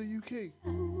from all over the UK.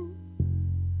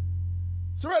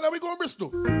 So right now we going Bristol.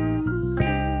 We're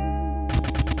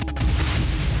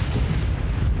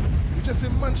just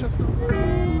in Manchester.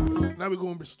 Now we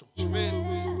going Bristol.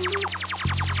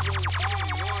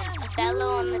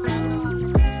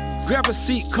 Grab a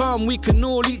seat, come, we can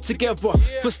all eat together.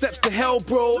 Footsteps to hell,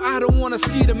 bro, I don't wanna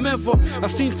see them ever. I've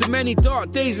seen too many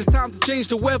dark days, it's time to change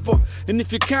the weather. And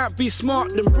if you can't be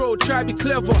smart, then bro, try be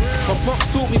clever. My pops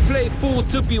taught me play fool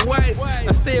to be wise.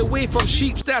 And stay away from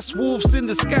sheep, that's wolves in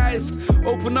disguise.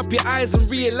 Open up your eyes and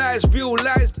realize real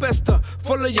lies best to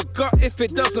follow your gut if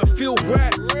it doesn't feel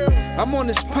right. I'm on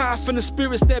this path and the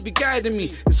spirits that be guiding me.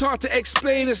 It's hard to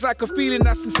explain, it's like a feeling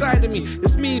that's inside of me.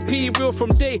 It's me, P, real from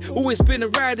day, always been a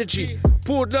rider G.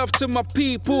 Poured love to my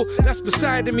people, that's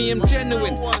beside of me, I'm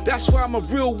genuine. That's why my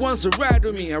real ones that ride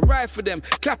with me. I ride for them,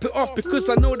 clap it off because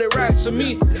I know they ride for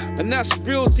me. And that's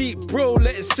real deep, bro,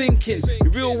 let it sink in.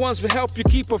 The real ones will help you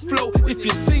keep afloat if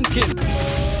you're sinking.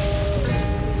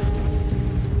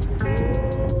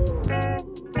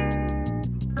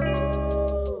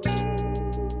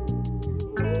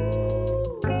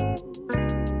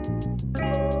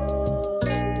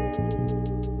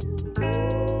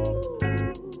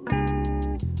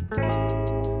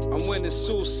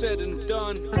 Said and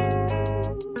done.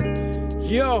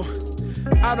 Yo,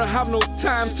 I don't have no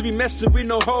time to be messing with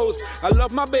no hoes. I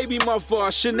love my baby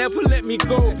mother, she never let me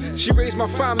go. She raised my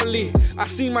family, I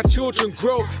see my children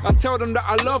grow. I tell them that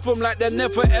I love them like they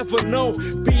never ever know.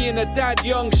 Being a dad,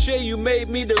 young Shay, you made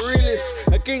me the realest.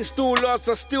 Against all odds,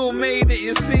 I still made it,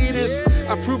 you see this?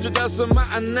 I proved it doesn't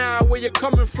matter now where you're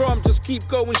coming from. Just keep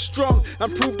going strong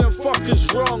and prove them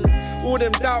fuckers wrong. All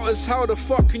them doubters, how the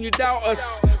fuck can you doubt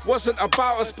us? Wasn't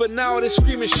about us, but now they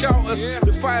scream and shout us.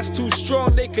 The fire's too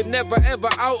strong, they could never ever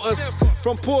out us.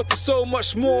 From poor to so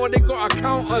much more, they gotta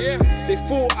count us. They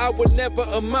thought I would never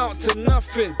amount to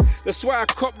nothing. That's why I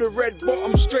cop the red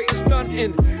bottom straight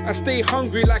stunting. I stay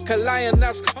hungry like a lion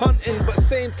that's hunting, but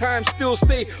same time still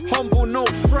stay humble, no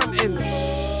fronting.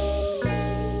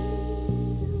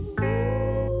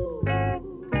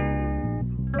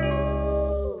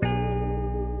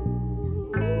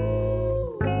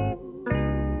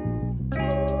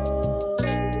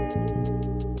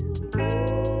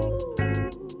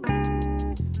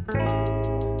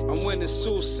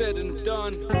 Said and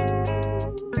done.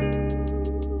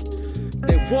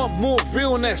 They want more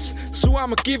realness, so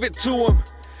I'ma give it to them.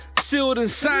 Sealed and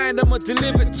signed, I'ma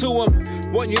deliver it to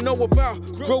them. What you know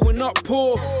about growing up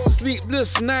poor?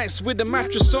 Sleepless nights with the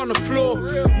mattress on the floor.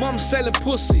 Mom selling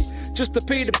pussy just to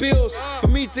pay the bills. For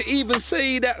me to even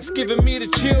say that's giving me the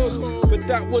chills. But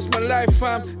that was my life,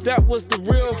 fam, that was the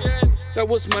real. That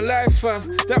was my life, fam,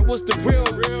 that was the real.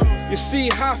 You see,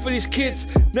 half of these kids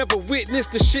never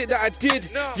witnessed the shit that I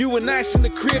did. You were nice in the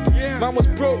crib, mine was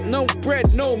broke, no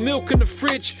bread, no milk in the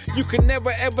fridge. You could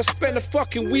never ever spend a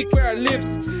fucking week where I lived.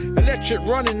 Electric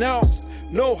running out,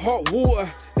 no hot water.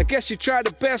 I guess you tried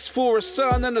the best for a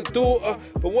son and a daughter,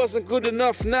 but wasn't good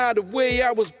enough now the way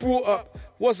I was brought up.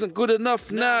 Wasn't good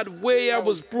enough now the way I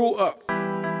was brought up.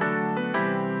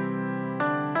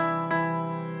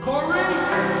 Corey!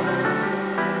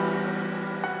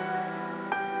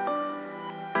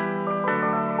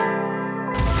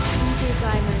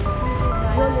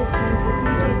 You're listening to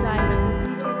DJ Diamond,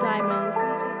 DJ Diamond,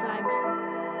 DJ Diamond.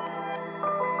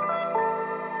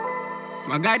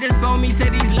 My guy just phoned me,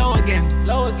 said he's low again.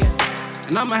 Low again.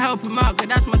 And I'ma help him out, cause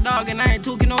that's my dog, and I ain't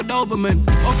talking no Doberman.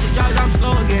 Off the drugs, I'm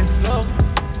slow again. Slow.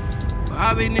 But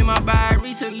I've been in my bag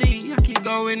recently, I keep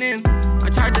going in. I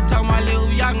tried to tell my little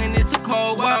youngin' it's a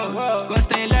cold world. Gotta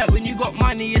stay alert when you got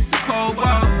money, it's a cold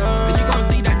world. Then you gon'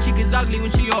 see that chick is ugly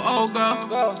when she your old girl.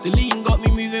 The lean got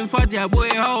me moving fuzzy, I bought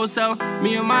it wholesale.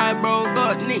 Me and my bro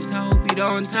got nicked, I hope he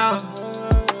don't tell.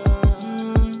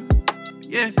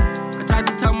 Yeah, I tried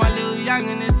to tell my little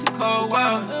youngin' it's a cold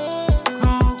world.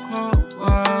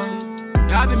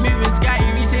 I've been moving scatty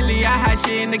recently, I had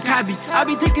shit in the cabbie. I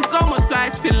be taking so much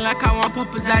flights, feeling like I want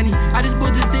Papa Zanny. I just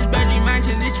bought a 6-bedroom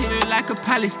mansion, this shit look like a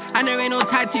palace. And there ain't no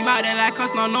tag team out there like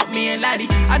us, no, not me and Laddie.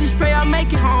 I just pray I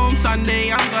make it home Sunday,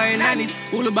 I'm going nannies.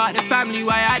 All about the family,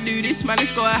 why I do this, man,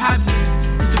 it's gotta happen.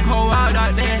 It's a cold world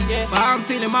out there, but I'm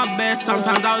feeling my best.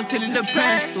 Sometimes I was feeling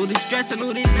depressed, all this stress and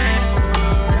all this mess.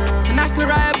 And I could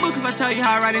write a book if I tell you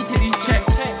how I write into these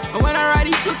checks. And when I write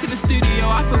these hooks in the studio,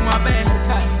 I feel my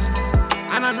best.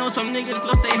 And I know some niggas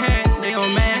lost their head, they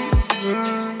on mad.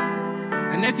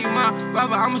 And if you my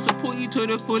brother, I'ma support you to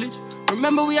the fullest.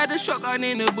 Remember we had the shotgun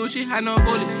in the bush, it had no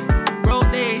bullets.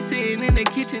 Broke days sitting in the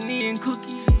kitchen eating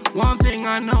cookies. One thing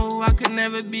I know, I could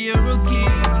never be a rookie.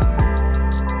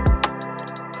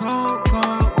 Cold,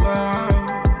 cold world.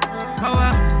 Cold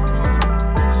world.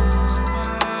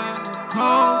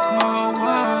 Cold, cold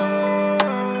world.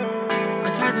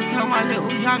 I tried to tell my little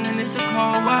youngin' it's a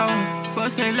cold world. But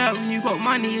stay alert when you got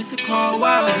money, it's a cold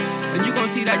world. And you gon'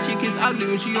 see that chick is ugly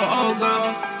when she your old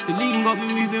girl. The lean got me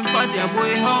moving fuzzy, I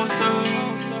bought it wholesale.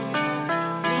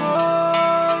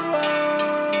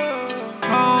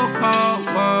 Cold, cold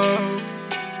world.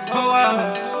 Cold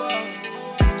world.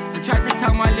 I tried to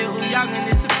tell my little youngin'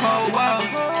 it's a cold world.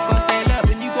 But stay alert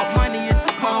when you got money, it's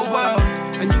a cold world.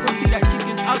 And you gon' see that chick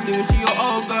is ugly when she your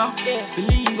old girl. The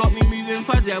lean got me moving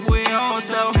fuzzy, I bought it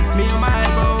wholesale. Me and my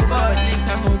bro got nicked,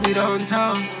 I hope he don't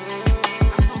tell. I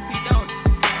hope he don't.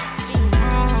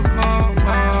 Cold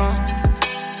world.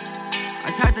 I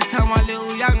tried to tell my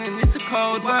little youngin' it's a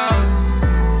cold world.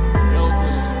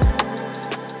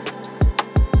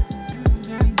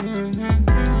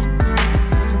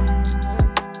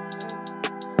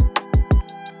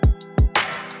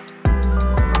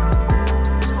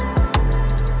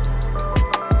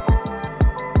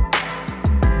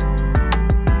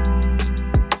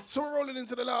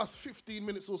 Into the last 15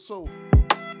 minutes or so.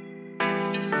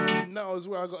 Now is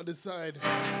where I gotta decide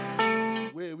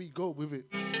where we go with it.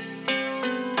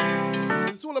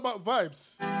 It's all about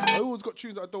vibes. I always got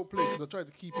tunes that I don't play because I try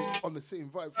to keep it on the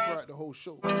same vibe throughout the whole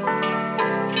show.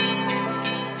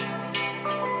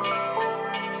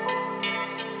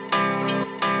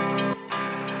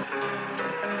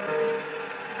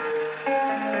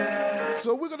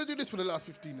 So we're gonna do this for the last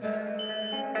 15 minutes.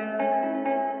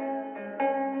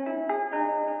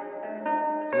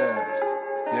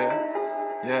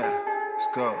 Yeah, let's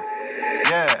go.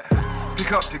 Yeah,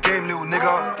 pick up your game, little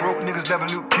nigga. Broke niggas never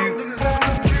look cute.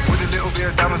 With a little bit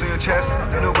of diamonds on your chest,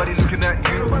 ain't nobody looking at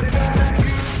you.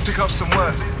 Pick up some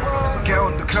work, get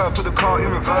on the curb, put the car in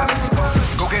reverse.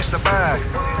 Go get the bag,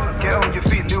 get on your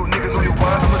feet, little nigga, know your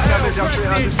worth. I'm a savage, I'm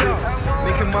straight out the six.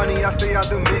 Making money, I stay out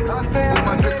the mix. Pull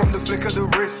my drip from the flick of the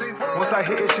wrist. Once I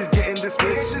hit it, she's getting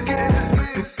dismissed.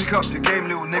 Pick up your game,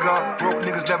 little nigga. Broke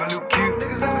niggas never look cute.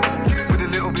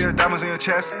 Diamonds on your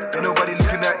chest, ain't nobody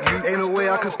looking at you. Ain't no way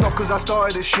I can stop cause I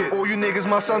started this shit. All you niggas,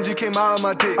 my sons, you came out of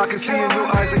my dick. I can see in your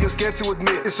eyes that you're scared to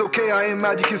admit. It's okay, I ain't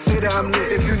mad, you can say that I'm lit.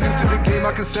 If you're new to the game,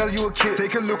 I can sell you a kit.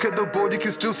 Take a look at the board, you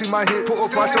can still see my hit. Put a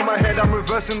price on my head, I'm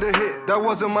reversing the hit. That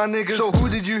wasn't my niggas, so who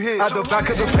did you hit? At the back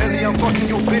of the Bentley, I'm fucking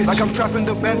your bitch. Like I'm trapping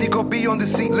the Bentley, got B on the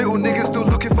seat. Little niggas still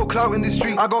looking for clout in the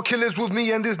street. I got killers with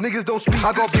me and these niggas don't speak.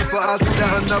 I got big, but I'll do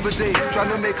that another day.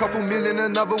 Trying to make couple million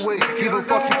another way. Give a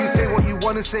fuck, you can say what you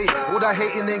wanna say. All that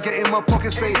hating ain't getting my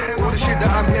pocket space. All the shit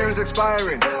that I'm hearing's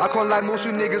expiring. I can't lie, most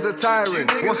you niggas are tiring.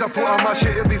 Once I put on my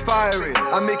shit, it'll be firing.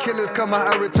 I make killers come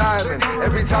out of retirement.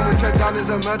 Every time we turn down,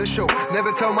 there's a murder show. Never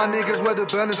tell my niggas where the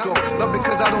burners go. Not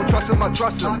because I don't trust them, I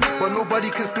trust them. But nobody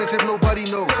can snitch if nobody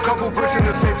knows. Couple bricks in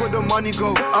the safe where the money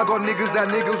goes. I got niggas that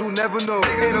niggas will never know.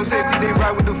 Ain't no safety, they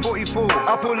ride with the 44.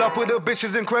 I pull up with the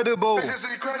bitches incredible.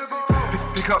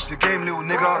 Pick up your game, little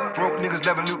nigga. Broke niggas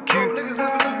never look cute.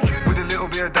 With a little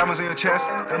bit of diamonds on your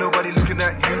chest, ain't nobody looking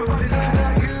at you.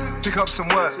 Pick up some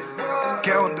work,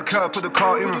 Get on the curb, put the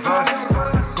car in reverse.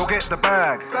 Go get the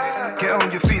bag. Get on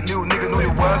your feet, little nigga, know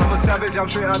your worth. I'm a savage, I'm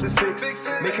straight out the six.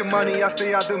 Making money, I stay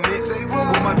out the mix.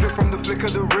 All my drip from the flick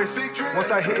of the wrist.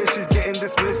 Once I hit it, she's getting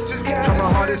dismissed. Try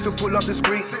my hardest to pull up the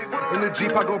street. In the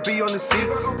Jeep, I got B on the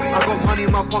seats. I got money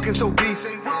in my pocket, so beast.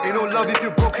 Ain't no love if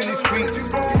you're broke in the streets.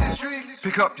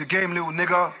 Pick up your game, little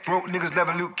nigga. Broke niggas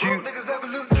never look cute.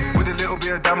 With a little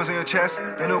bit of diamonds on your chest.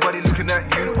 Ain't nobody looking at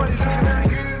you.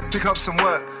 Pick up some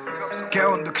work. Get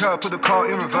on the curb, put the car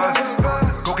in reverse.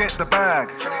 Go get the bag.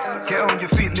 Get on your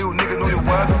feet, little nigga, know your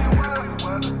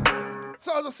worth.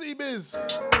 Sounds of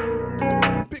C-Biz.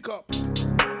 Pick up.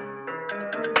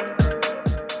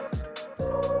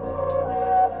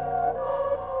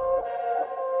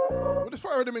 We'll just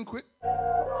fire them in quick.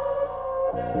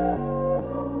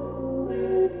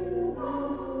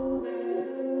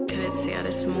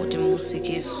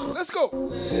 Let's go.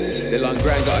 Still on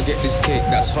grind, gotta get this cake.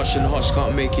 That's hush and hush,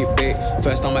 can't make it bait.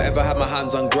 First time I ever had my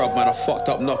hands on grub, man, I fucked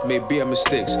up enough, made beer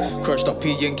mistakes. Crushed up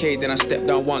P&K, then I stepped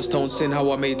down once, tone sin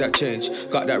how I made that change.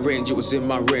 Got that range, it was in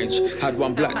my range. Had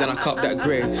one black, then I cupped that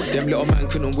grey. Them little man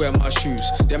couldn't wear my shoes.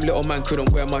 Them little man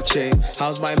couldn't wear my chain.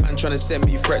 How's my man trying to send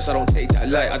me threats? I don't take that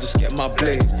light, I just get my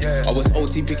blade. I was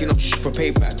OT picking up shh for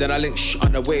payback, then I linked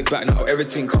on the way back. Now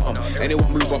everything calm.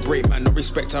 Anyone move, I break, man. No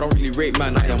respect, I don't really rate,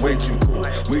 man. I am way too cool.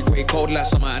 Moved way cold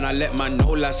last summer, and I let man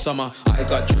know last summer. I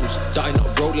got juice, dying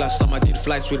up road last summer. Did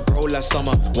flights with bro last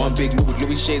summer. One big mood,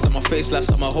 Louis shades on my face last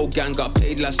summer. Whole gang got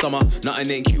paid last summer.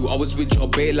 Nothing ain't cute. I was with your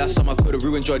bae last summer. Could've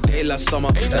ruined your day last summer.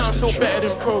 Ain't now I feel better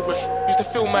than progress. Used to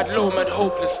feel mad low, mad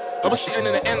hopeless. I was sitting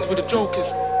in the ends with the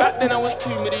jokers. Back then I was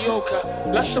too mediocre.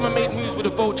 Last summer made moves with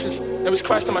the vultures. There was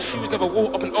Christ on my shoes, never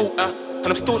wore up an altar. And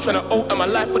I'm still trying to alter my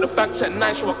life with the bag set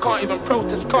nice, so I can't even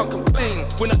protest, can't complain.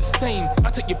 We're not the same,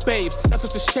 I take your babes, that's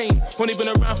just a shame. Only been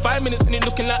around 5 minutes and it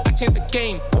looking like I changed the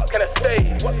game. What can I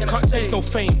say? Can't chase no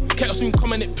fame, kettle soon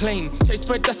come in it plain. Chase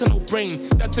bread, that's a no brain.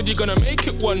 That said you're gonna make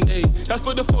it one day, that's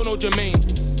for the phone, no Jermaine.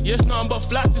 Yes, nothing but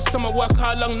flats this summer, work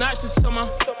hard long nights this summer.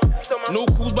 No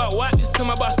calls about white this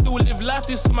summer, but I still live life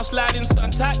this summer. Sliding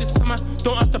something tight this summer.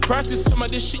 Don't have to price this summer.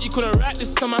 This shit you couldn't write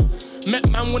this summer. Met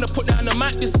man wanna put down the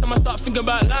mic this summer. Start thinking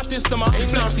about life this summer.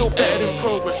 Ain't now I feel better than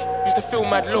progress. Used to feel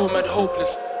mad low, mad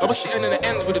hopeless. I was sitting in the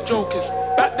ends with the jokers.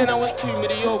 Back then I was too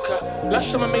mediocre.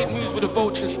 Last summer made moves with the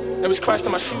vultures. There was Christ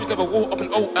on my shoes, never wore up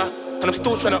an altar. And I'm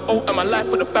still trying to alter my life,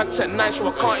 but the bag set nice, so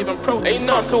I can't even protest. Ain't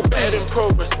now I feel better than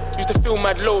progress. Used to feel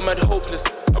mad low, mad hopeless.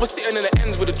 I was sitting in the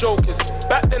ends with the jokers.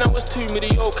 Back then I was too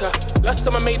mediocre. Last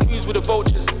time I made moves with the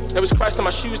vultures. There was Christ on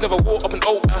my shoes, never wore up an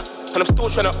altar. And I'm still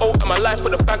trying to alter my life,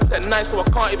 but the bag set nice, so I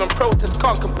can't even protest,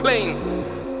 can't complain.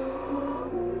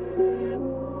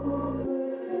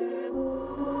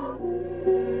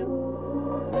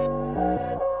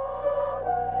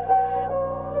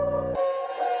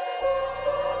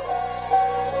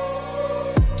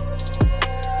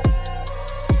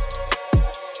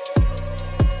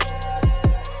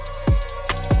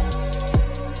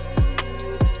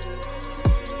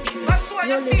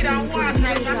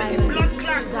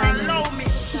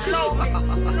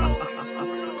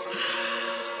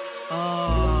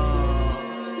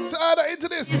 So add that into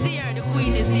this. Is here, the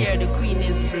queen is here, the queen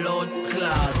is blood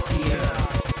clot here.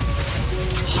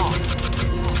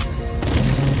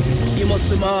 You must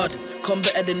be mad. Come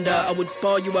better than that, I would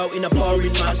bar you out in a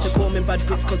barring match. They call me bad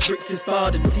bricks cause bricks is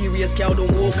bad. And serious gal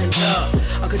don't walk and chat.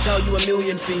 I could tell you a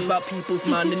million things about people's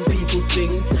man and people's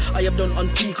things. I have done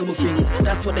unspeakable things,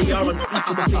 that's what they are,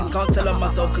 unspeakable things. Can't tell on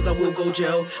myself cause I will go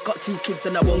jail. Got 2 kids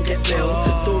and I won't get bail.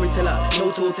 Storyteller, no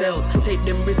hotels. Take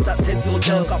them risks at heads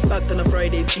hotels. Got bagged on a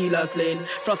Friday, see last lane.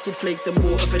 Frosted flakes and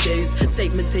water for days.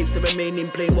 Statement tapes to remain in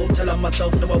plain. Won't tell on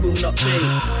myself, no I will not say.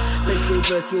 Best drill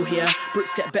verse you'll hear.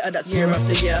 Bricks get better, that's year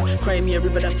after year. Crime here,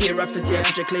 river, that's tear after tear.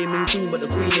 Cause you're claiming queen, but the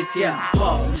queen is here.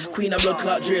 Queen of blood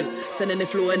clot drill. Send any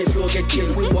flow get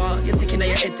killed. Queen war, you're sick in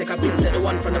your head, take a pill, take the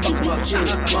one from the back of my chin.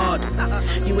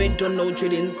 Mad, you ain't done no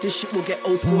drillings. This shit will get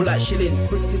old school like shillings.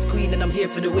 Bricks is queen and I'm here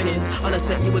for the winnings. On a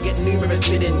set you will get numerous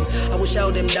winnings. I will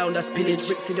shout them down, that's pillage.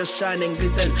 Bricks is just shine and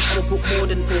glisten. I will put more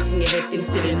than thoughts in your head,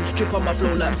 instilling. Drip on my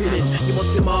flow like filling. You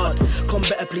must be mad, come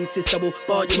better please sis. I will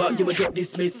bar you out, you will get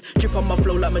dismissed. Drip on my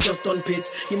flow like me just done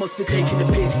piss. You must be taking the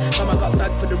piss. I got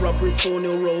back for the robberies,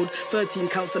 4-0 road. 13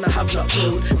 counts and I have not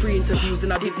told. 3 interviews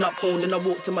and I did not fold. And I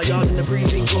walked to my yard in the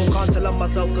freezing cold. Can't tell on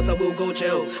myself cause I will go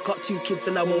jail. Got 2 kids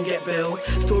and I won't get bail.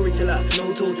 Storyteller,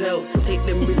 no hotels. Take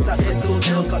them risks at heads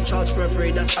hotels. Got charged for a fray,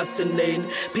 that's Aston Lane.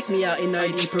 Pick me out in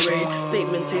ID parade.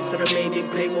 Statement tapes are remaining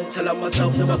plain. Won't tell on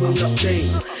myself, no I will not say.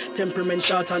 Temperament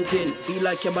short and tin. Feel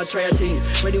like you're bad, try a thing.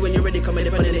 Ready when you're ready, come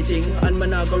in on anything. And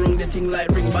man I go wrong the thing like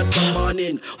ring bad from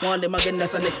morning. Want them again,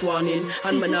 that's the next warning.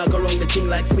 And man I Swag around the thing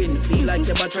like spin. Feel like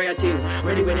you're about try a thing.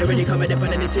 Ready when you're ready, come and dip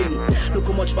on anything. Look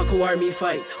how much back war me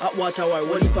fight. Hot water war,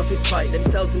 one heap of fist fight.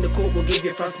 Themselves in the court will give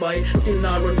you frostbite. Still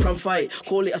not run from fight.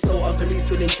 Call it assault and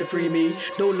police willing to free me.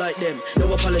 Don't like them,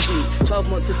 no apology. 12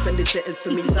 months suspended sentence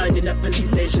for me. Signed in that police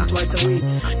station twice a week.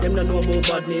 Them no know more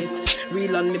badness.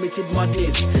 Real unlimited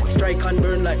madness. Strike and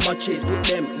burn like matches. Put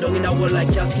them down in a wall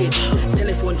like casket.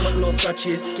 Telephone cut no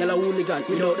scratches. Yellow hooligan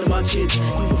without the matches.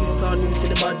 These youths are new to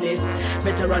the badness.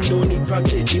 Veteran don't need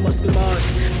practice. You must be mad.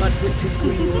 Bad bricks is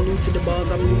green. You're new to the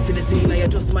bars. I'm new to the scene. I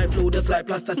adjust my flow just like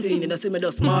plasticine. And I see me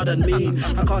just mad and mean.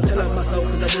 I can't tell on myself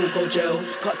cause I don't go jail.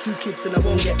 Got 2 kids and I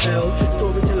won't get bail.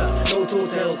 Storyteller, no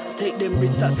totals. Take them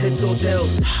risks that heads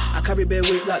hotels. I carry bare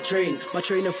weight like train. My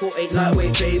trainer 4 ain't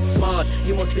lightweight, babe. Mad,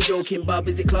 you must be joking, Bob.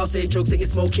 Is it class A drugs that you're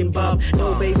smoking, Bob?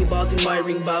 No baby bars in my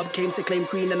ring, Bob. Came to claim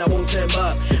queen and I won't turn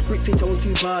back. Bricks it on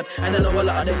too bad. And I know a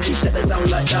lot of them wish that they sound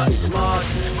like that. It's mad.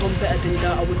 Come better than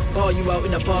that. I would bar you out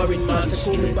in a bar in man. To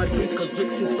call me bad bricks cause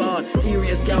bricks is bad.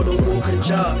 Serious gal don't walk and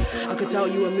jar. I could tell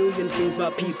you a million things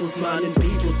about people's man and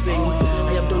people's things.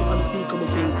 I have done unspeakable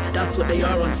things. That's what they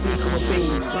are, unspeakable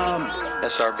things. Bam.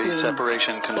 SRB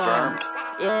separation confirmed.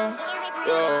 Yeah.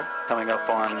 Coming up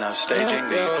on staging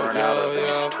the burnout of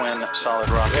the twin solid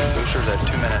rocket boosters at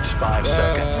 2 minutes 5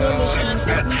 seconds.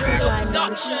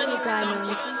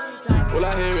 All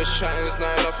I hear is chatting's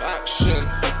not enough action.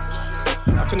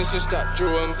 I can assist that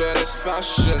Drew and burn is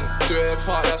fashion. Do it with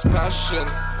heart, that's passion.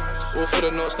 All for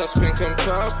the notes, that's pink and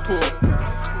purple.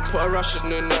 Put a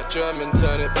Russian in that German,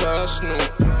 turn it personal.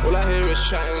 All I hear is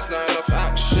chatting's not enough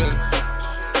action.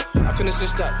 I can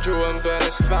assist that Drew and burn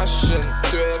is fashion.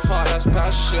 Do it with heart, that's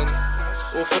passion.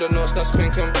 All for the notes, that's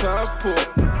pink and purple.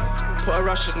 Put a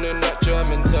Russian in that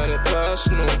German, turn it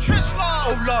personal.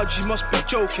 Oh Lord, you must be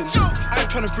joking. I ain't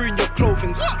trying to ruin your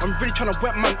clothing. I'm really trying to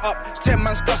wet man up. 10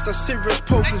 man's guts, that's serious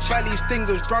pokings. Valleys,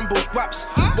 dingers, rambles, raps.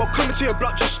 Well, coming to your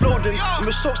block, just slowed in. And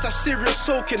with soaks, that's serious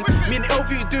soaking. Me and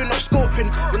LV doing up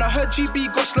scoping. When I heard GB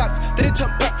got slapped, then it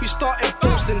turned back, we started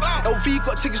boasting. LV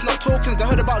got tickets, not tokens. They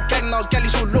heard about gang, now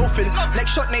galleys all loafing.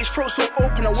 Next shot, Nate's throat so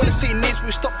open. I wanna say names, but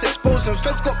we stopped exposing.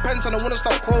 Feds got pens and I wanna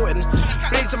start quoting.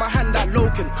 Blades in my hand, that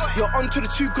Logan. You're on to the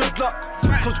 2, good luck.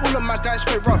 Cause all of my guys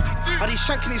play rough. I need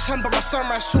shanking his hand by my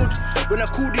samurai sword when I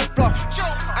call these bluff.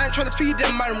 I ain't trying to feed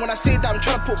them, man. When I say that, I'm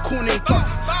trying to put corn in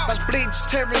guts. That's blades,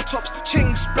 tearing tops,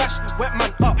 ching, splash, wet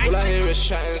man up. All I hear is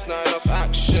chatting's not enough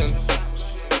action.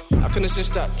 I can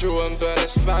assist that Drew and burn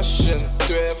is fashion.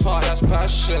 Do it with heart, that's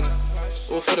passion.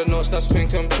 All for the notes, that's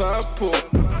pink and purple.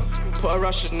 Put a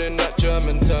Russian in that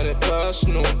German, turn it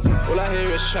personal. All I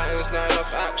hear is chatting's not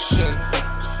enough action.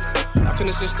 I can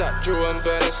assist that Drew and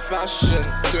burn is fashion.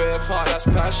 Do it with heart, that's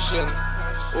passion.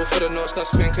 All for the notes,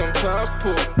 that's pink and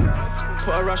purple.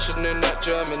 Put a Russian in that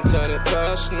German, turn it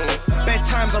personal.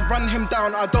 Bedtimes, I run him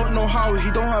down, I don't know how.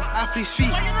 He don't have athlete's feet.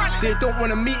 They don't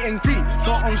wanna meet and greet,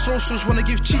 but on socials wanna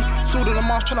give cheek. Sword on the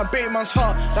mouth tryna break man's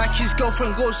heart, like his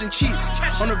girlfriend goes and cheats.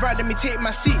 On the right, let me take my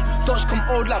seat. Dots come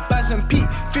old like Baz and Pete.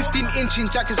 15-inch in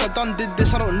jackets, I done did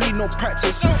this, I don't need no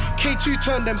practice. K2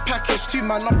 turned them packets, 2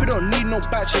 man up, we don't need no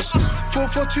batches.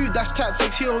 442, that's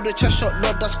tactics, he hold the chest shot,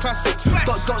 Lord, that's classic.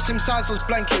 Dots him size as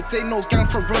blanket, they know gang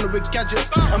for running with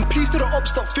gadgets. I'm pleased to the up,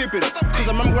 stop fibbing, cause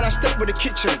I remember when I stepped with the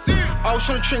kitchen. I was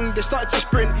trying to tring, they started to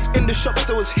sprint, in the shops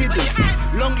they was hidden.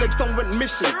 Long legs done went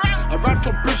missing, I ride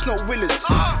for Bruce, not Willis.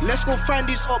 Let's go find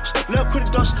these ops, lurk with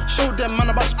the dust, show them man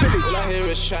about spillage. All I hear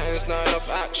is chatting's not enough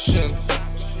action.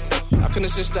 I can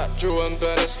assist that Drew and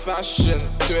burn is fashion.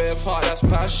 Do it with heart, that's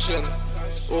passion.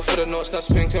 All for the notes, that's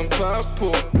pink and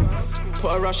purple.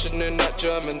 Put a Russian in that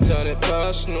German, turn it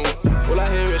personal. All I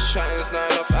hear is chatting's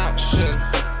not enough action.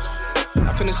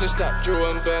 I can assist that Drew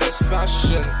and burn is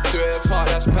fashion. Do it with heart,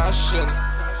 that's passion.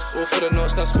 All for the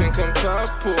notes, that's pink and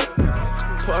purple.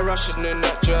 Put a Russian in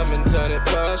that German, turn it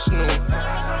personal.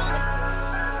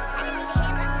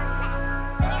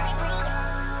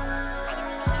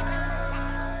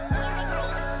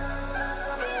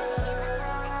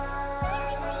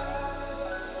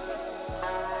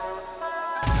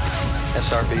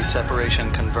 SRB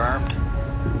separation confirmed.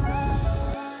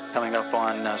 Coming up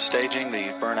on staging,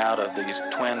 the burnout of these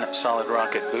twin solid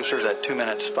rocket boosters at 2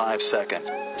 minutes 5 seconds.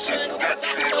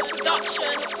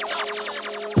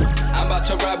 I'm about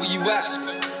to ride where you at.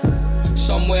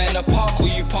 Somewhere in the park or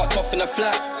you parked off in a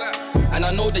flat. And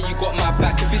I know that you got my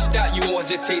back. If it's that, you won't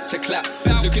hesitate to clap.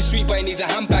 Looking sweet, but he needs a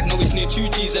handbag. Now it's near 2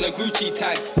 G's and a Gucci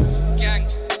tag. Gang.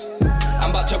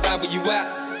 I'm about to ride where you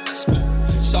at.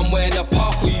 Somewhere in the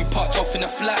park or you parked off in a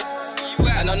flat.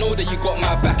 And I know that you got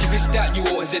my back. If it's that, you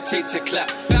won't hesitate to clap.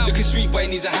 Looking sweet, but it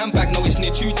needs a handbag. Now it's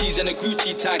near 2 G's and a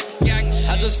Gucci tag.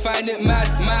 I just find it mad,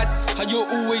 how you're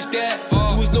always there.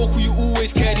 You was local, you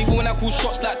always cared. Even when I call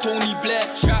shots like Tony Blair.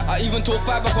 I even told 5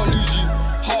 I can't lose you.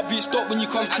 Heartbeat stop when you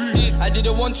come through. I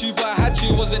didn't want to, but I had to.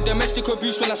 It wasn't domestic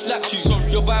abuse when I slapped you.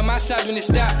 You're by my side when it's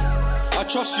that. I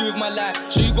trust you with my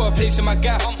life, so you got a place in my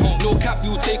gap. No cap,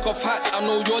 you'll take off hats. I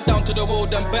know you're down to the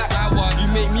world and back. You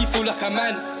make me feel like a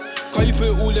man. Can't you put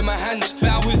it all in my hands?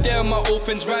 I was there when my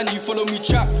orphans ran. You follow me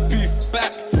trap, booth,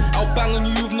 back. I'll bang on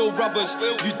you with no rubbers.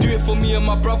 You do it for me and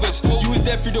my brothers. You was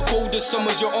there through the coldest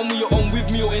summers. You're on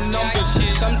with me or in numbers.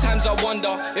 Sometimes I wonder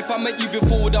if I met you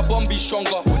before, would that bond be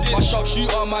stronger? My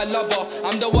sharpshooter, my lover,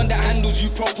 I'm the one that handles you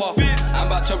proper. I'm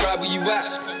about to ride where you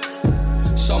at.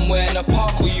 Somewhere in a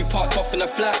park or you parked off in a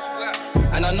flat.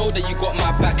 And I know that you got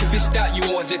my back. If it's that, you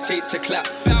won't hesitate to clap.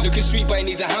 Looking sweet, but it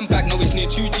needs a handbag. Now it's near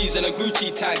 2 G's and a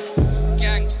Gucci tag.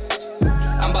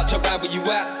 I'm about to ride where you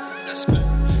at. Let's go.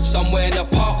 Somewhere in a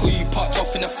park or you parked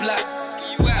off in a flat.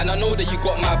 And I know that you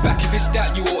got my back. If it's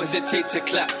that, you won't hesitate to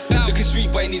clap. Looking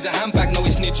sweet, but it needs a handbag. Now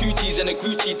it's near 2 G's and a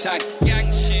Gucci tag.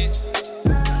 Gang shit.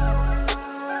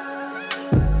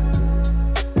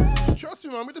 Trust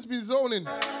me, man, we just be zoning.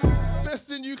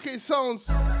 Best in UK sounds.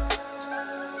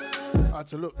 I had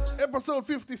to look. Episode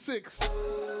 56.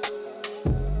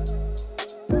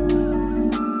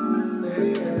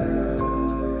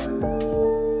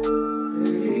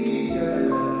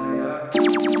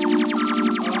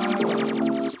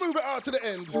 Let's move it out to the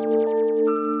end.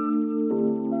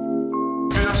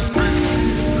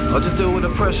 I just deal with the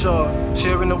pressure,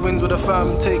 sharing the wins with the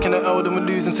fam, taking the L then we're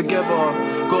losing together.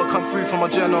 Gotta come through from my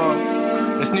Jenna.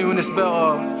 It's new and it's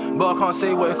better, but I can't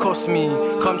say what it cost me.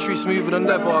 Country smoother than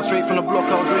leather, straight from the block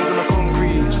I was raised on the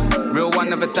concrete. Real one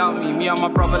never doubt me, me and my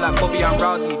brother like Bobby and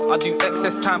Rowdy. I do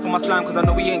excess time for my slime cause I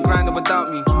know he ain't grinding without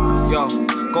me. Yo,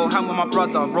 go ham with my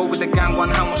brother, roll with the gang, one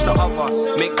hand wash the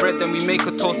other. Make bread then we make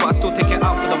a toast, but I still take it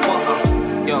out for the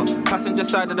butter. Yo, passenger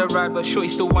side of the ride, but shorty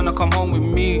still wanna come home with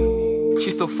me. She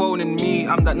still phoning me,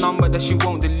 I'm that number that she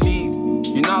won't delete.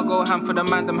 You know I go ham for the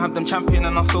man, them have them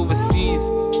championing us overseas.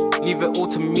 Leave it all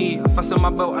to me, I fasten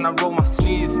my belt and I roll my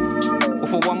sleeves. Or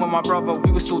for one with my brother,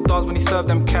 we were still dogs when he served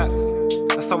them cats.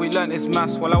 That's how we learned his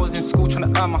maths while I was in school trying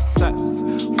to earn my sats.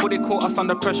 Before they caught us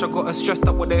under pressure, got us stressed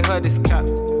up when they heard this cat.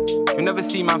 You never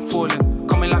see man falling,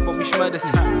 coming like Bobby Schmurder's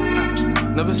hat.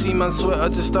 Never see man sweat, I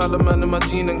just style a man in my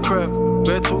jean and crepe.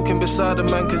 Bear talking beside the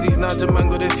man, cause these Niger man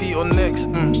got their feet on necks.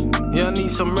 Yeah, I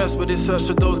need some rest, but this search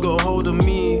for those got a hold of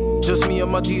me. Just me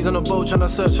and my G's on a boat, trying to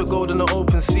search for gold in the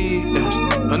open sea.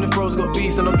 And if bros got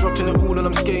beef, then I'm dropping it all and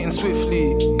I'm skating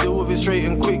swiftly. Deal with it straight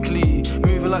and quickly,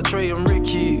 moving like Trey and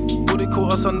Ricky. But they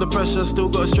caught us under pressure, still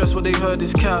gotta stress what they heard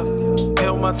is cap.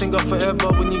 Hell my thing up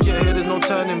forever, when you get here there's no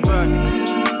turning back.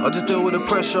 I just deal with the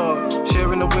pressure,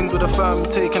 sharing the wins with the fam,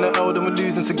 taking the L then we're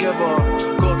losing together.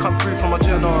 Gotta come through from my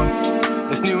Jenna.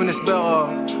 It's new and it's better,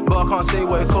 but I can't say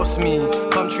what it cost me.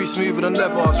 Country smoother than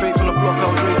leather, straight from the block I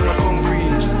was raised on the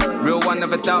concrete. Real one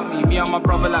never doubt me, me and my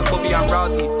brother like Bobby and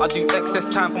Rowdy. I do excess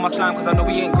time for my slime cause I know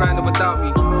he ain't grinding without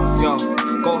me. Yo,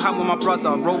 go ham with my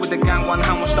brother, roll with the gang, one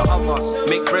hand wash the other.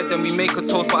 Make bread then we make a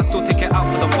toast, but I still take it out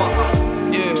for the butter.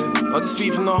 Yeah, I just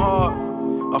speak from the heart.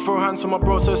 I throw hands for my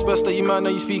bro, so it's best that you man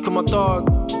that you speak on my dog.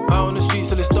 Out on the streets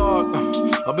till it's dark.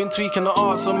 I've been tweaking the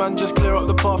art, so man just clear up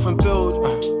the path and build.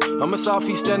 I'm a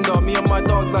Southeast ender, me and my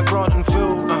dogs like Grant and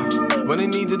Phil. When they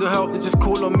needed the help, they just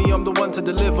call on me, I'm the one to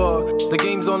deliver. The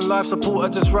game's on life support, I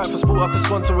just write for sport, I can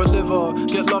sponsor a liver.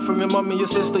 Get love from your mum and your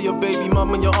sister, your baby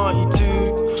mum and your auntie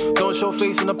too. Don't show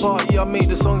face in the party, I make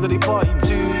the songs that they party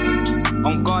to.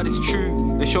 On God, it's true,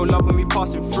 they show love when we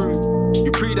passing through.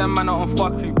 You pre them man out on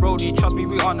fuckery, Brody, trust me,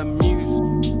 we on the muse.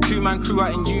 2-man crew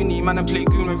out in uni, man and play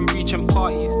goon when we reaching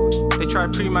parties. They try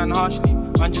pre-man harshly,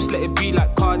 man just let it be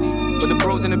like Cardi. But the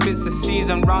bros in the bits of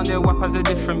season, round their wap has a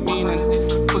different meaning.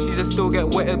 Pussies that still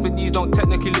get wetted, but these don't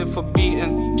technically live for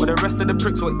beating. But the rest of the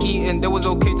pricks were eating, they was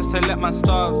okay to say let man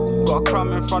starve. Got a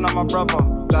crumb in front of my brother,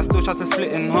 that I still try to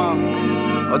split in half.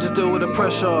 I just deal with the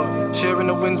pressure, sharing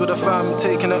the wins with the fam,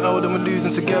 taking the L then we're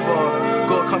losing together.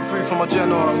 Gotta come through from my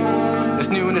Jenna. It's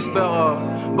new and it's better,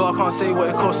 but I can't say what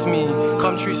it cost me.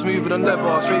 Country smoother than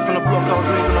leather, straight from the block I was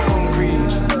raised on the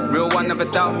concrete. Real one never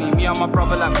doubt me, me and my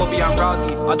brother like Bobby and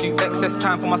Rowdy. I do excess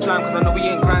time for my slime cause I know he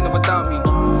ain't grinding without me.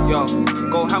 Yo,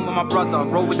 go ham with my brother,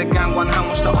 roll with the gang, one hand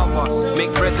wash the other.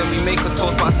 Make bread then we make a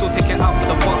toast, but I still take it out for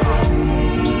the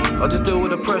butter. I just deal with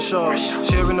the pressure,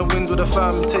 sharing the wins with the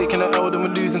fam, taking the L then we're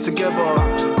losing together.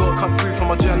 Gotta come through from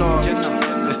my Jenna.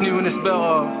 It's new and it's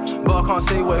better, but I can't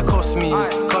say what it cost me.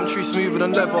 Country smoother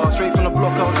than leather, straight from the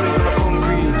block I was raised on the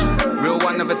concrete. Real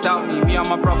one never doubt me. Me and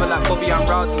my brother like Bobby and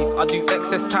Rowdy. I do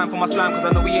excess time for my slime cause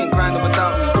I know we ain't grinding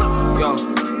without me. Yo,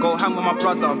 go ham with my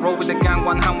brother. Roll with the gang,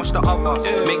 one hand wash the other.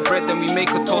 Make bread then we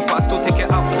make a toast, but I still take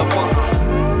it out for the butter.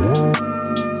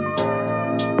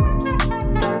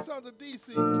 Sounds of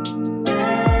DC.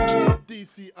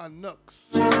 DC and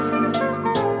Nux.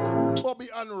 Bobby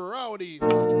and Rowdy.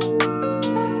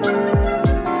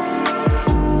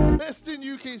 Best in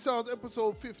UK Sounds,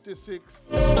 episode 56.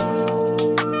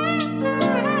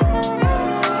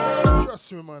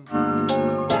 Trust me, man.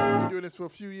 Been doing this for a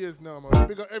few years now, man.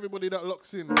 Big up everybody that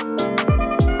locks in.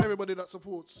 Everybody that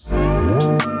supports.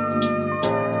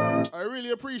 I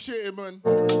really appreciate it, man.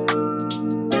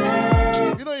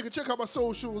 You know, you can check out my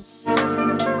socials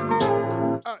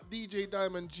at DJ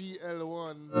Diamond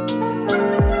GL1.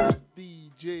 It's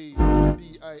DJ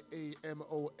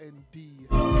DIAMOND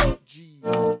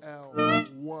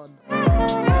GL1.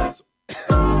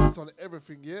 It's on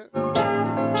everything, yeah?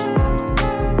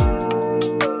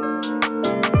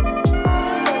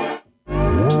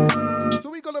 So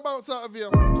we gonna bounce out of here.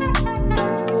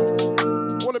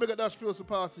 Wanna big up Dash Feels for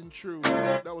passing through.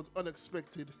 That was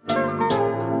unexpected.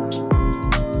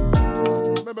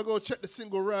 Remember, go check the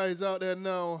single Rise out there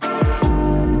now.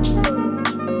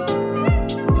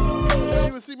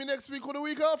 You will see me next week or the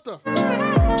week after.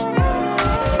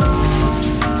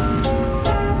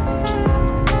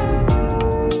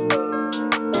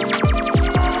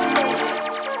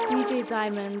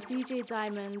 DJ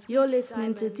Diamond. You're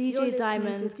listening to DJ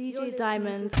Diamond. DJ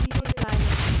Diamond.